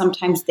and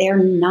sometimes they're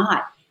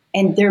not.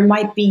 And there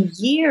might be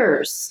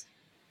years,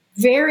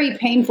 very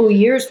painful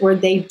years, where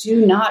they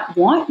do not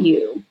want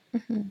you.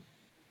 Mm-hmm.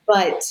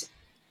 But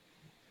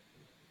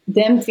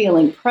them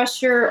feeling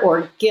pressure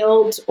or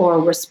guilt or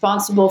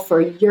responsible for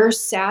your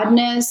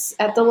sadness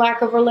at the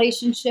lack of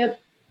relationship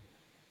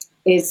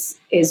is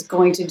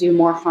going to do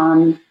more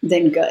harm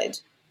than good.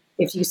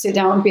 If you sit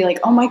down and be like,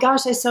 oh my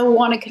gosh, I so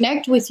want to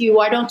connect with you.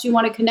 Why don't you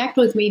want to connect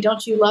with me?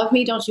 Don't you love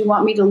me? Don't you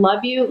want me to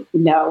love you?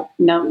 No,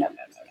 no, no, no, no,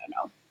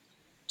 no, no.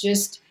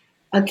 Just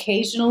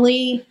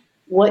occasionally,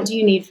 what do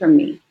you need from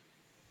me?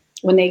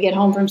 When they get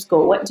home from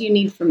school, what do you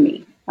need from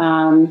me?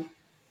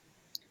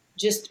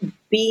 Just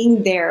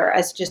being there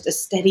as just a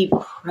steady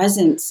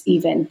presence.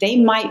 Even they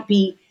might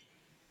be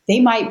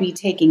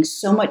taking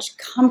so much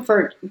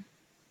comfort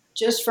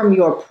just from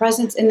your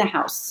presence in the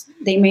house.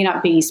 They may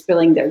not be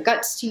spilling their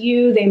guts to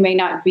you. They may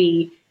not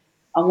be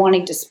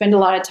wanting to spend a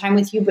lot of time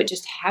with you, but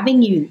just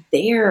having you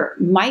there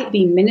might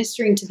be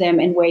ministering to them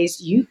in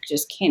ways you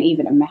just can't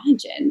even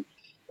imagine.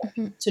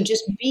 Mm-hmm. So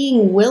just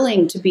being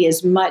willing to be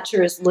as much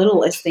or as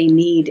little as they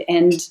need,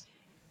 and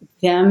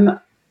them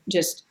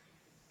just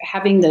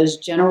having those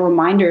general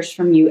reminders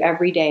from you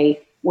every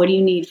day. What do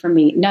you need from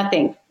me?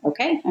 Nothing.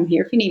 Okay, I'm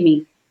here if you need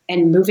me.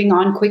 And moving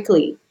on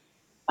quickly.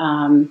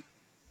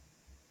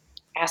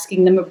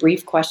 Asking them a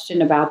brief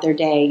question about their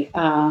day.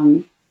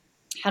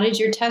 How did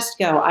your test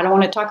go? I don't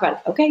want to talk about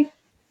it. Okay.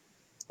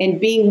 And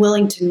being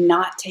willing to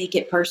not take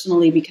it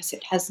personally because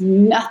it has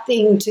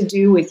nothing to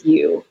do with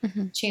you.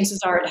 Mm-hmm.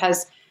 Chances are it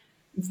has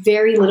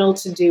very little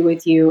to do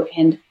with you.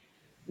 And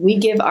we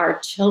give our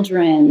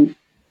children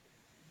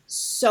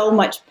so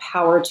much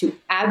power to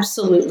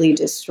absolutely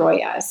destroy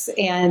us.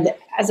 And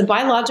as a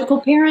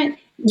biological parent,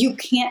 you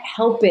can't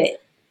help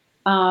it.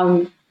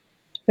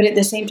 But at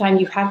the same time,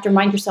 you have to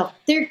remind yourself,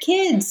 they're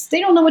kids.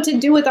 They don't know what to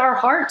do with our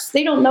hearts.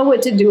 They don't know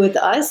what to do with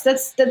us.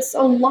 That's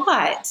a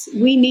lot.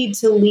 We need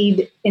to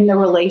lead in the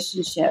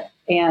relationship.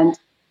 And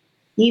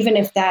even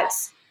if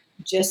that's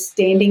just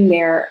standing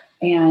there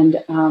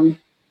and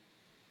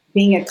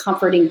being a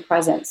comforting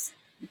presence,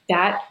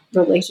 that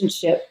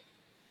relationship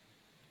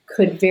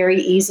could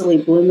very easily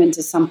bloom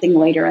into something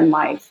later in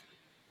life.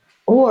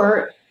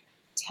 Or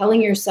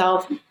telling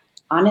yourself,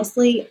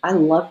 honestly, I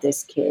love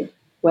this kid,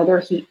 whether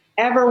he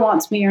ever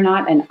wants me or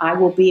not, and I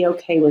will be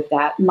okay with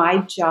that. My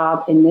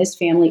job in this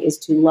family is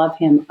to love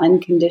him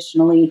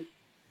unconditionally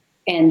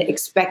and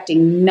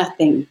expecting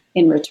nothing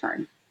in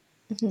return.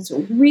 Mm-hmm.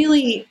 So,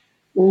 really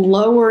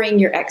lowering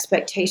your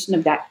expectation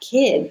of that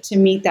kid to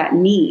meet that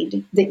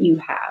need that you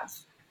have.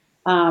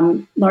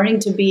 Learning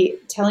to be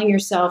telling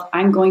yourself,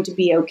 I'm going to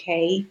be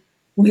okay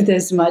with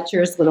as much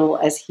or as little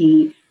as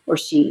he or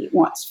she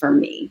wants from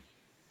me.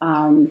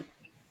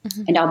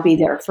 Mm-hmm. And I'll be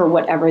there for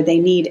whatever they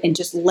need, and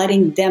just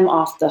letting them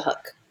off the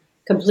hook,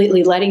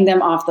 completely letting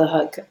them off the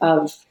hook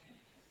of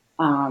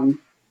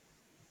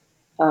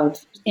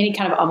any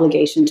kind of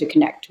obligation to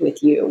connect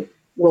with you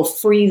will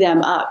free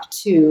them up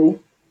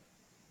to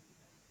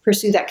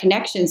pursue that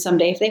connection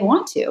someday if they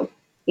want to.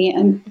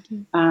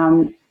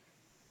 And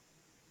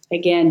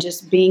again,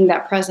 just being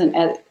that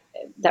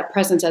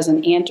presence as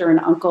an aunt or an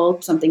uncle,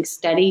 something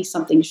steady,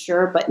 something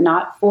sure, but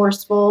not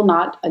forceful,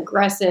 not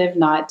aggressive,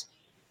 not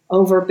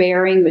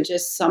overbearing, but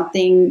just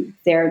something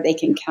there they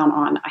can count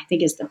on, I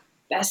think is the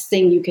best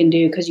thing you can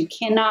do, because you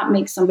cannot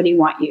make somebody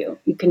want you.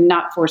 You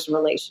cannot force a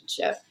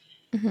relationship,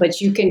 Mm-hmm.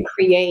 but you can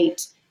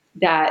create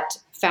that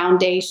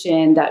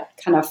foundation, that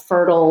kind of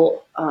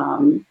fertile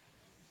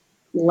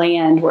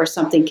land where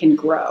something can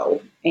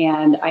grow.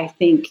 And I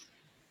think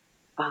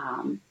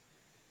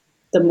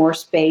the more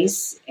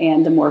space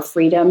and the more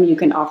freedom you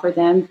can offer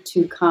them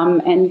to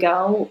come and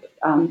go,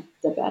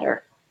 the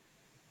better.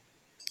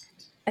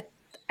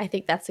 I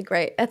think that's a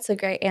great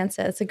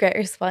answer. It's a great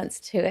response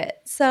to it.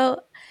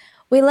 So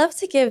we love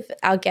to give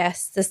our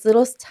guests this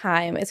little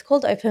time. It's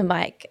called open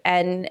mic,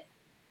 and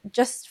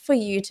just for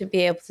you to be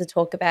able to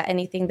talk about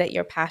anything that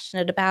you're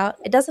passionate about.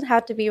 It doesn't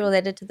have to be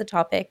related to the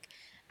topic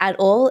at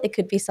all. It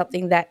could be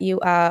something that you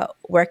are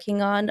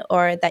working on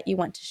or that you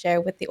want to share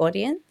with the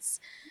audience.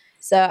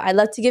 So I'd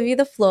love to give you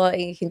the floor,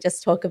 and you can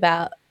just talk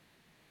about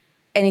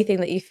anything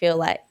that you feel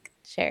like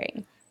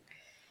sharing.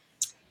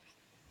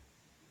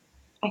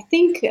 I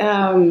think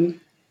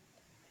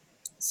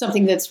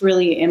something that's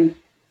really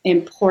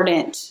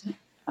important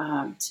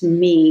to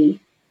me,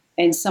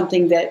 and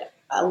something that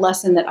a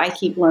lesson that I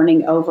keep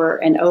learning over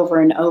and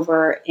over and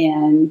over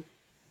in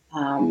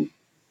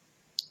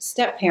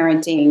step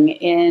parenting,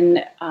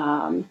 in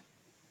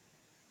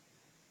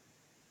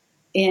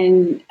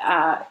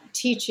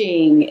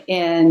teaching,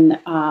 in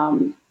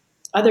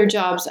other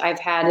jobs I've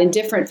had in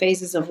different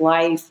phases of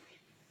life,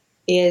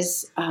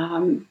 is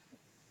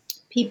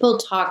people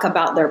talk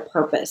about their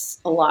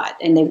purpose a lot,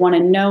 and they want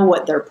to know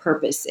what their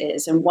purpose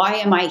is and why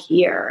am I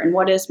here and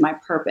what is my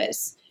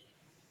purpose.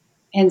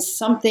 And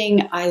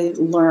something I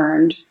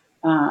learned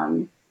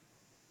a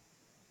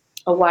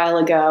while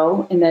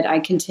ago, and that I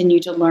continue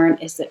to learn,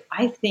 is that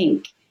I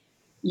think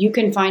you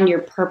can find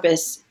your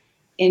purpose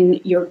in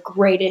your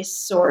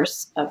greatest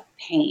source of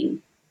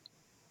pain.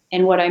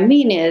 And what I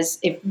mean is,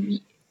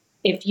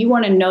 if you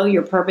want to know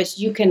your purpose,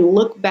 you can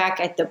look back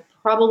at the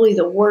probably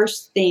the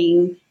worst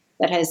thing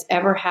that has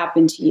ever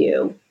happened to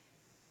you,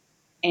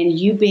 and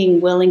you being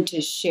willing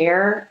to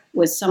share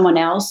with someone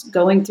else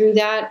going through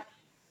that,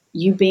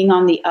 you being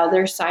on the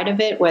other side of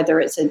it, whether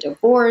it's a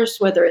divorce,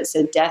 whether it's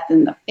a death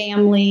in the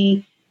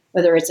family,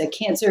 whether it's a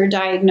cancer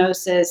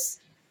diagnosis.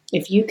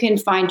 If you can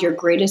find your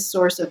greatest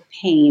source of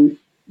pain,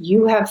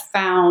 you have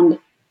found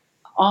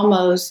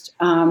almost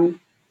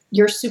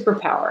your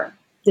superpower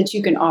that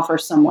you can offer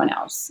someone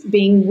else.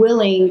 Being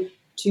willing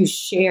to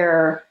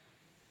share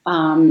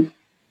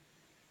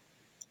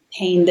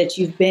pain that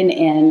you've been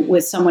in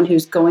with someone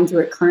who's going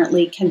through it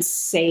currently can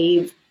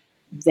save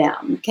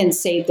them, can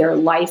save their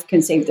life,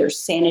 can save their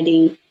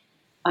sanity.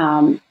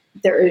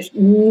 There is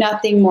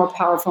nothing more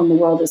powerful in the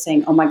world than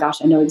saying, oh my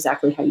gosh, I know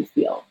exactly how you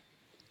feel.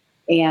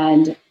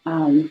 And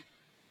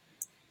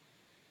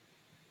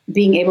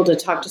being able to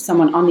talk to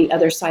someone on the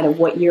other side of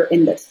what you're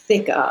in the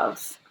thick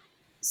of.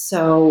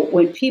 So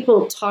when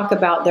people talk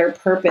about their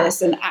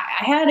purpose, and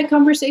I had a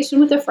conversation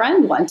with a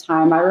friend one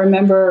time, I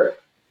remember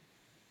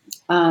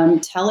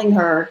telling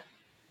her,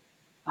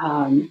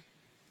 I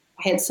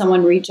had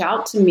someone reach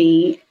out to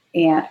me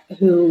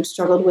who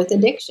struggled with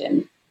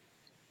addiction.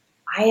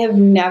 I have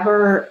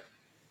never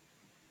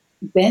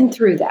been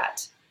through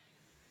that,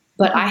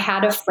 but I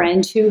had a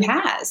friend who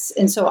has.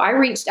 And so I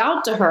reached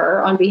out to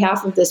her on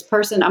behalf of this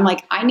person. I'm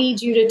like, I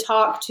need you to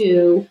talk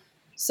to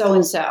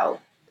so-and-so.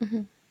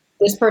 Mm-hmm.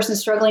 This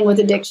person's struggling with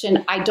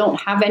addiction. I don't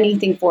have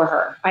anything for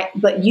her,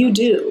 but you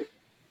do.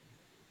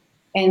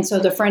 And so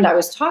the friend I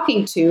was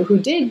talking to, who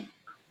did,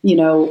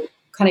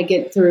 kind of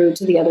get through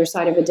to the other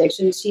side of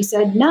addiction, she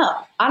said, no,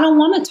 I don't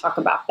want to talk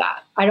about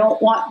that. I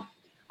don't want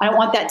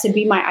that to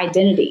be my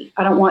identity.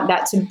 I don't want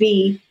that to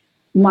be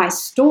my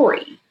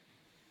story.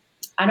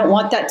 I don't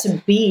want that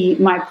to be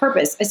my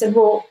purpose. I said,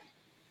 well,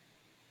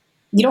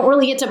 you don't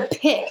really get to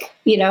pick,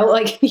 you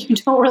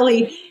don't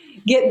really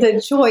get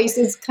the choice.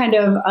 It's kind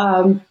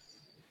of,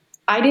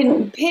 I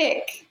didn't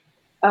pick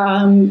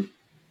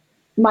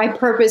my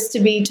purpose to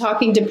be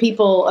talking to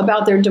people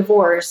about their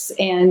divorce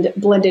and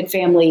blended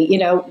family.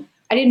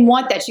 I didn't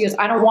want that. She goes,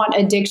 I don't want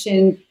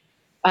addiction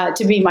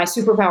to be my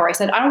superpower. I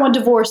said, I don't want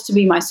divorce to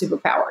be my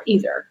superpower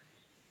either.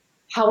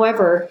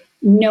 However,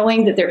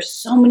 knowing that there's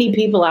so many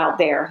people out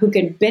there who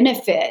can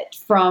benefit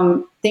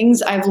from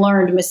things I've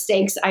learned,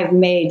 mistakes I've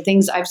made,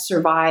 things I've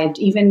survived,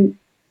 even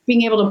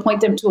being able to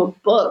point them to a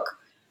book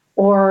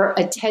or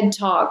a TED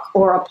Talk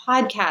or a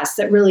podcast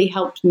that really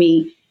helped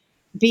me,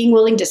 being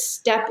willing to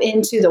step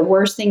into the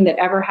worst thing that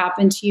ever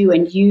happened to you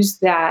and use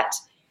that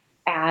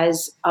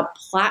as a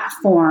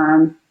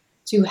platform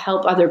to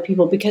help other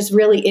people. Because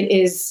really it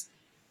is,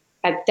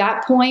 at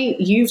that point,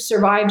 you've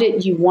survived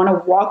it. You want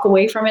to walk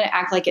away from it,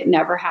 act like it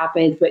never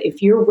happened. But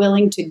if you're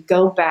willing to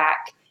go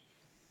back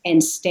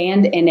and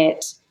stand in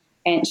it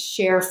and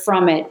share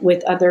from it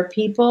with other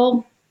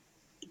people,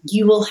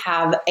 you will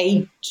have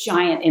a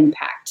giant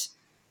impact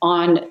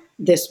on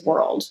this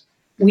world.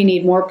 We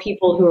need more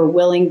people who are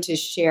willing to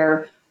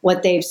share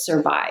what they've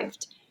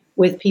survived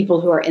with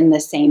people who are in the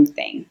same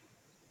thing.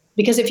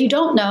 Because if you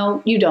don't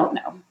know, you don't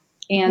know.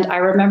 And I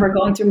remember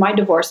going through my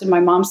divorce and my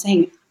mom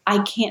saying,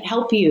 I can't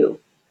help you.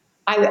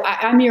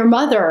 I'm your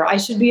mother. I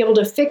should be able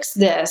to fix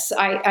this.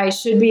 I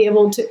should be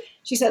able to.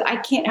 She said, I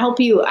can't help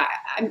you.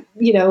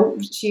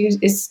 She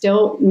is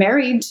still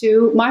married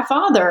to my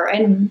father,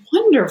 and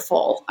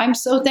wonderful. I'm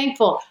so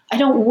thankful. I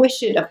don't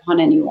wish it upon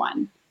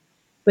anyone.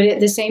 But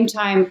at the same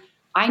time,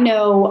 I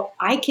know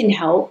I can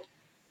help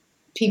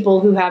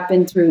people who have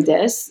been through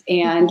this.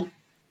 And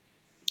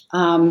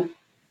I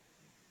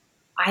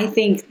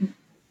think,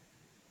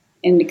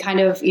 and kind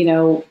of,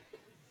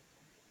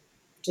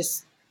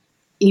 just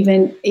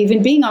even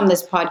being on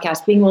this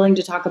podcast, being willing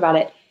to talk about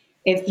it,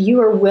 if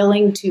you are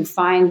willing to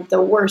find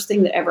the worst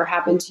thing that ever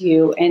happened to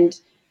you and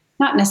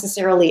not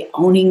necessarily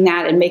owning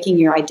that and making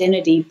your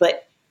identity,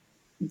 but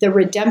the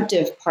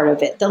redemptive part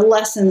of it, the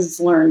lessons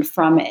learned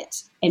from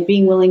it, and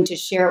being willing to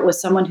share it with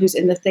someone who's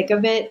in the thick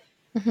of it,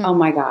 oh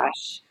my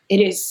gosh,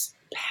 it is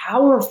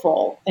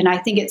powerful. And I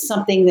think it's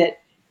something that,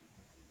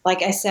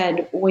 like I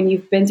said, when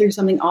you've been through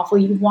something awful,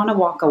 you want to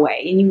walk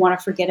away and you want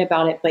to forget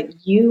about it,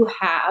 but you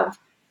have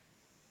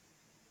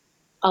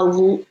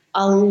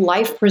a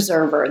life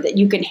preserver that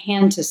you can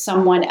hand to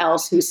someone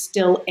else who's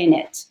still in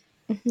it.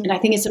 Mm-hmm. And I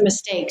think it's a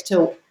mistake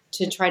to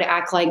try to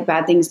act like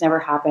bad things never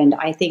happened.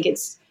 I think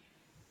it's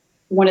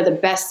one of the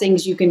best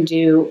things you can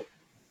do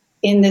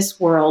in this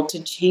world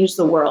to change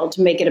the world,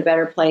 to make it a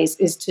better place,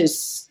 is to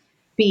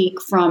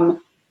speak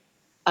from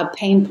a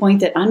pain point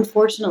that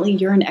unfortunately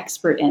you're an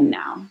expert in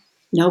now.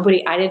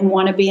 I didn't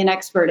want to be an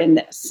expert in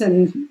this.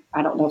 And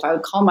I don't know if I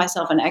would call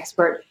myself an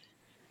expert,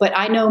 but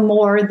I know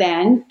more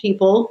than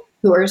people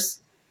who are,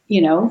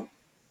 you know,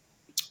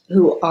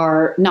 who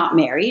are not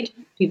married,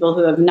 people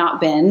who have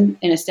not been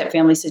in a step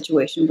family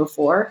situation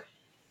before.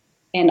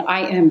 And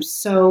I am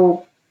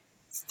so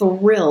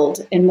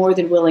thrilled and more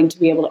than willing to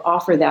be able to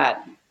offer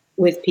that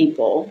with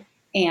people.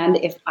 And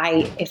if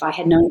I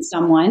had known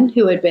someone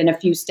who had been a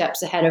few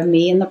steps ahead of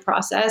me in the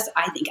process,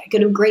 I think I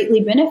could have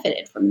greatly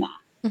benefited from that.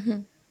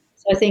 Mm-hmm.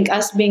 So I think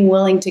us being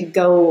willing to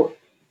go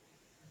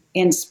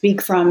and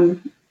speak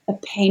from a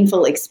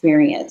painful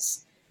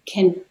experience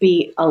can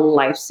be a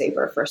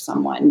lifesaver for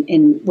someone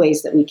in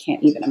ways that we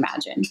can't even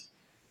imagine.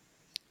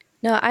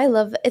 No, I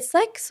love it. It's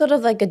like sort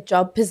of like a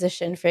job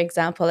position, for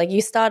example. Like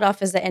you start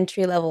off as the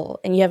entry level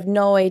and you have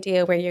no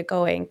idea where you're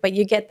going, but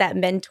you get that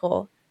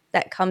mentor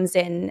that comes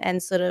in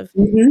and sort of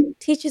Mm-hmm.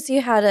 teaches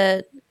you how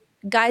to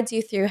guides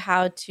you through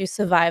how to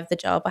survive the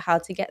job or how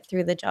to get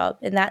through the job.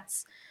 And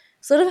that's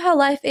sort of how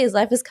life is.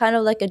 Life is kind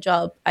of like a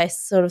job. I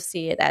sort of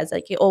see it as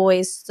like you're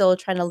always still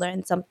trying to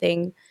learn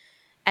something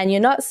and you're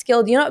not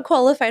skilled, you're not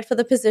qualified for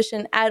the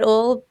position at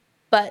all.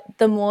 But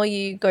the more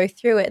you go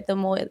through it, the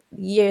more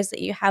years that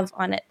you have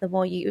on it, the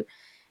more you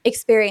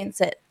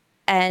experience it.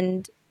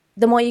 And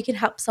the more you can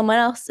help someone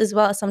else as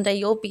well. Someday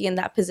you'll be in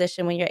that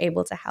position when you're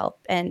able to help.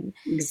 And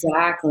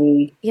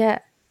Exactly. yeah,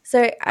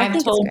 so I I've think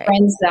it's told great.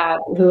 friends that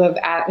who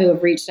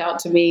have reached out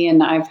to me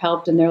and I've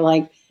helped, and they're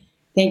like,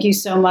 "Thank you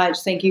so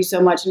much, thank you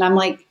so much." And I'm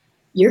like,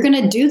 "You're going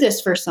to do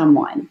this for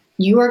someone.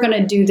 You are going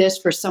to do this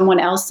for someone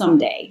else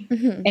someday.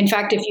 Mm-hmm. In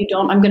fact, if you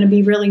don't, I'm going to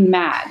be really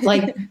mad.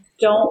 Like,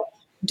 don't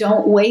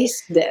don't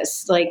waste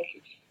this.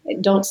 Like,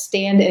 don't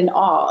stand in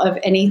awe of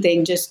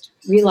anything. Just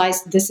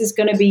realize this is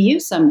going to be you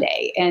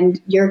someday,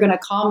 and you're going to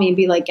call me and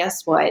be like,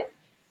 guess what?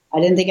 I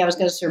didn't think I was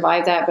going to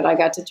survive that, but I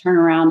got to turn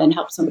around and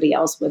help somebody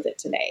else with it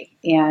today.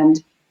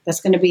 And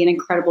that's going to be an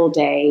incredible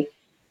day."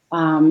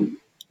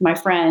 My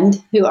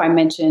friend who I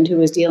mentioned, who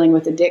was dealing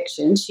with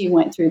addiction, she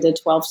went through the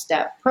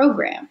 12-step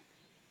program.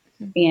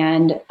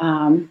 And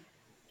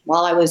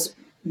while I was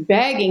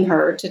begging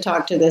her to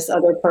talk to this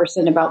other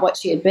person about what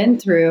she had been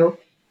through,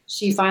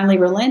 she finally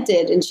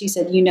relented and she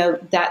said,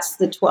 that's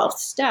the 12th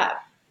step.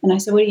 And I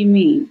said, what do you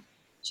mean?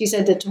 She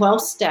said, the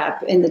 12th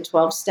step in the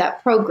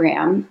 12-step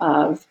program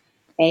of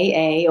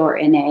AA or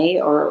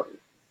NA or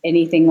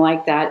anything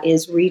like that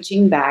is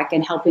reaching back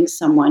and helping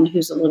someone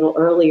who's a little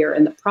earlier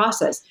in the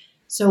process.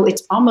 So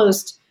it's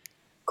almost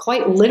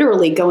quite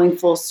literally going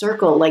full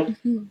circle. Like,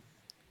 Mm-hmm.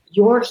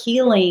 your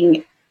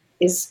healing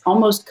is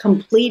almost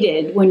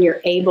completed when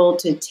you're able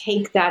to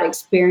take that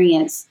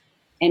experience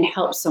and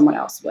help someone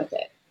else with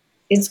it.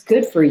 It's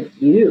good for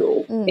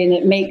you, Mm. and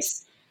it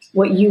makes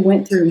what you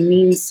went through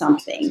mean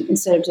something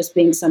instead of just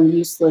being some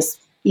useless,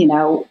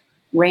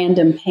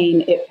 random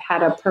pain. It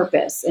had a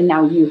purpose, and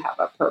now you have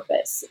a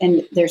purpose,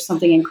 and there's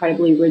something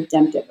incredibly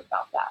redemptive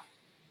about that.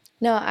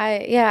 No,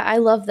 I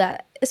love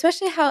that.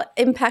 Especially how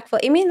impactful.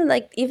 I mean,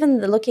 like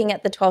even looking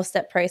at the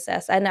 12-step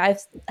process, and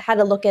I've had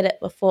a look at it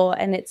before,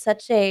 and it's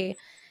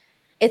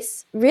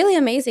really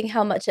amazing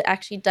how much it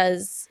actually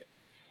does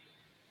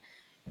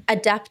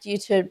adapt you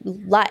to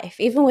life,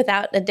 even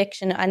without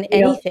addiction on It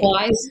anything.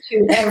 applies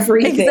to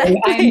everything. I'm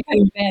Exactly.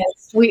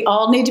 convinced we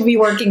all need to be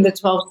working the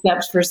 12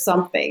 steps for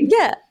something.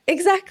 Yeah,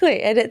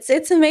 exactly. And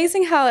it's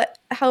amazing how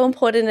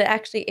important it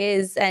actually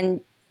is. And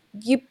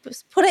you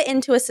put it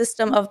into a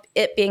system of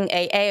it being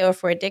AA or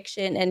for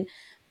addiction, and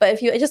but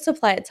if you just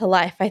apply it to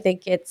life, I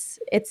think it's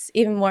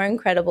even more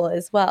incredible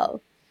as well.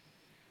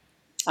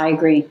 I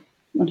agree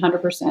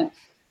 100%.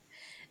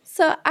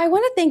 So I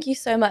want to thank you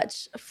so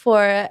much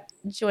for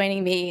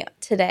joining me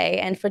today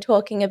and for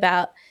talking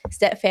about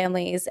step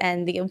families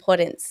and the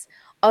importance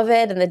of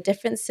it and the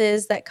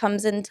differences that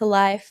comes into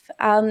life.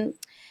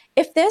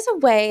 If there's a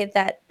way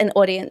that the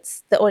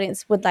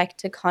audience would like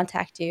to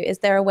contact you, is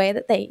there a way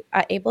that they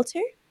are able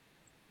to?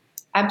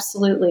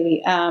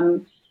 Absolutely.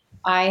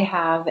 I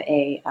have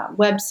a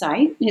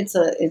website.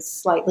 It's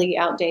slightly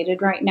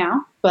outdated right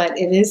now, but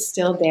it is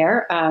still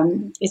there.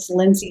 It's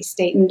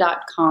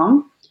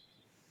lindseystaton.com.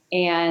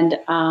 And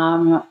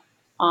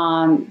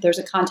there's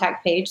a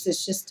contact page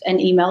that's just an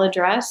email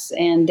address,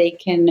 and they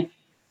can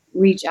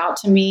reach out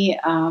to me.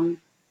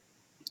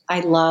 I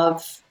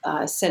love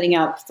setting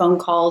up phone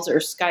calls or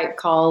Skype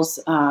calls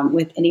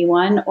with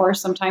anyone, or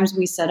sometimes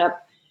we set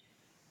up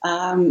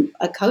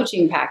a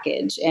coaching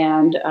package,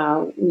 and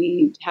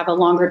we have a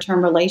longer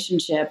term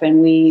relationship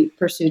and we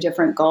pursue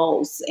different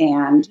goals.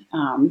 And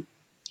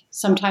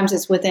sometimes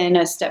it's within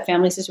a step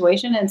family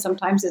situation, and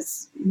sometimes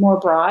it's more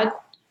broad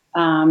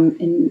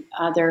in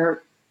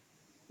other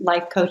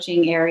life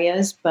coaching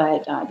areas.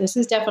 But this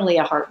is definitely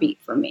a heartbeat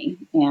for me.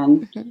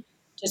 And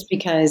just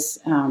because,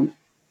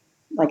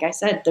 like I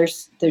said,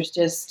 there's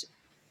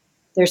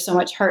so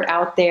much hurt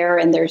out there,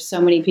 and there's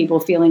so many people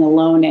feeling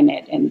alone in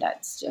it, and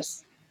that's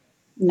just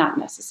not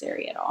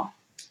necessary at all.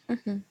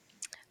 Mm-hmm.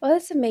 Well,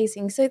 that's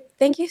amazing. So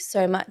thank you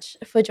so much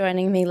for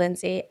joining me,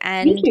 Lindsey.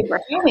 Thank And you for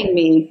having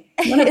me.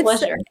 What a it's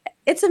pleasure.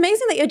 it's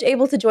amazing that you're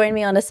able to join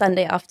me on a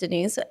Sunday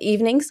afternoon, so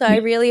evening. So I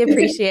really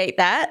appreciate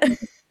that.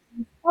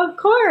 Of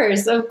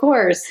course, of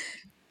course.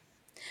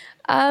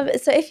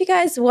 So if you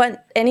guys want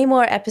any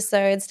more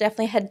episodes,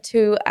 definitely head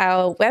to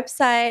our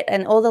website,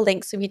 and all the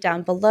links will be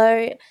down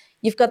below.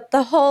 You've got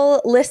the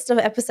whole list of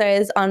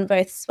episodes on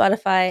both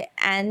Spotify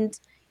and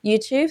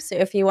YouTube. So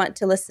if you want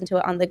to listen to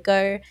it on the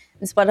go,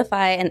 and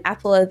Spotify and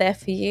Apple are there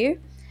for you.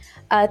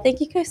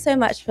 Thank you guys so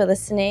much for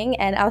listening,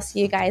 and I'll see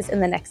you guys in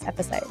the next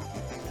episode.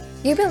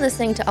 You've been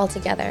listening to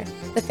Altogether,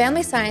 the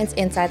Family Science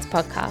Insights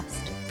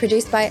podcast,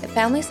 produced by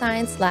Family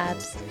Science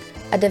Labs,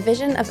 a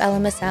division of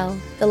LMSL,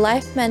 the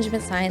Life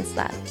Management Science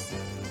Labs.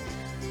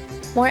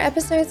 More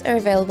episodes are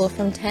available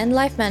from 10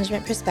 life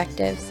management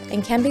perspectives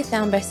and can be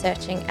found by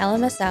searching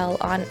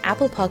LMSL on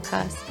Apple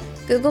Podcasts,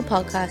 Google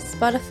Podcasts,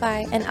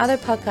 Spotify, and other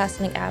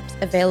podcasting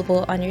apps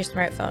available on your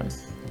smartphone.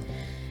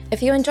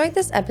 If you enjoyed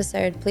this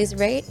episode, please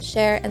rate,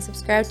 share, and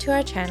subscribe to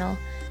our channel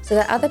so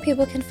that other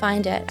people can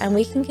find it and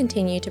we can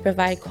continue to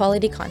provide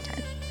quality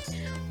content.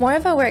 More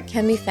of our work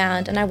can be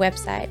found on our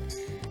website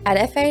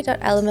at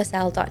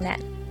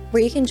fa.lmsl.net,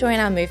 where you can join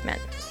our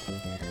movement.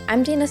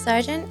 I'm Dina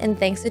Sargent, and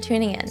thanks for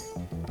tuning in.